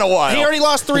seen him in a while. He already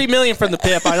lost $3 million from the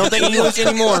PIP. I don't think he can lose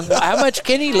anymore. How much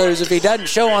can he lose if he doesn't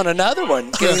show on another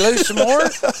one? Can he lose some more?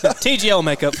 TGL will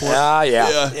make up for it.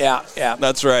 Yeah.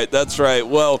 That's right.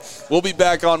 Well, we'll be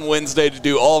back on Wednesday to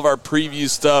do all of our preview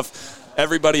stuff.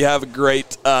 Everybody have a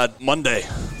great Monday.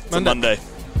 It's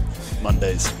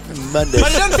Mondays. Monday.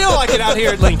 But it doesn't feel like it out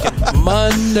here at Lincoln.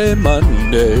 Monday.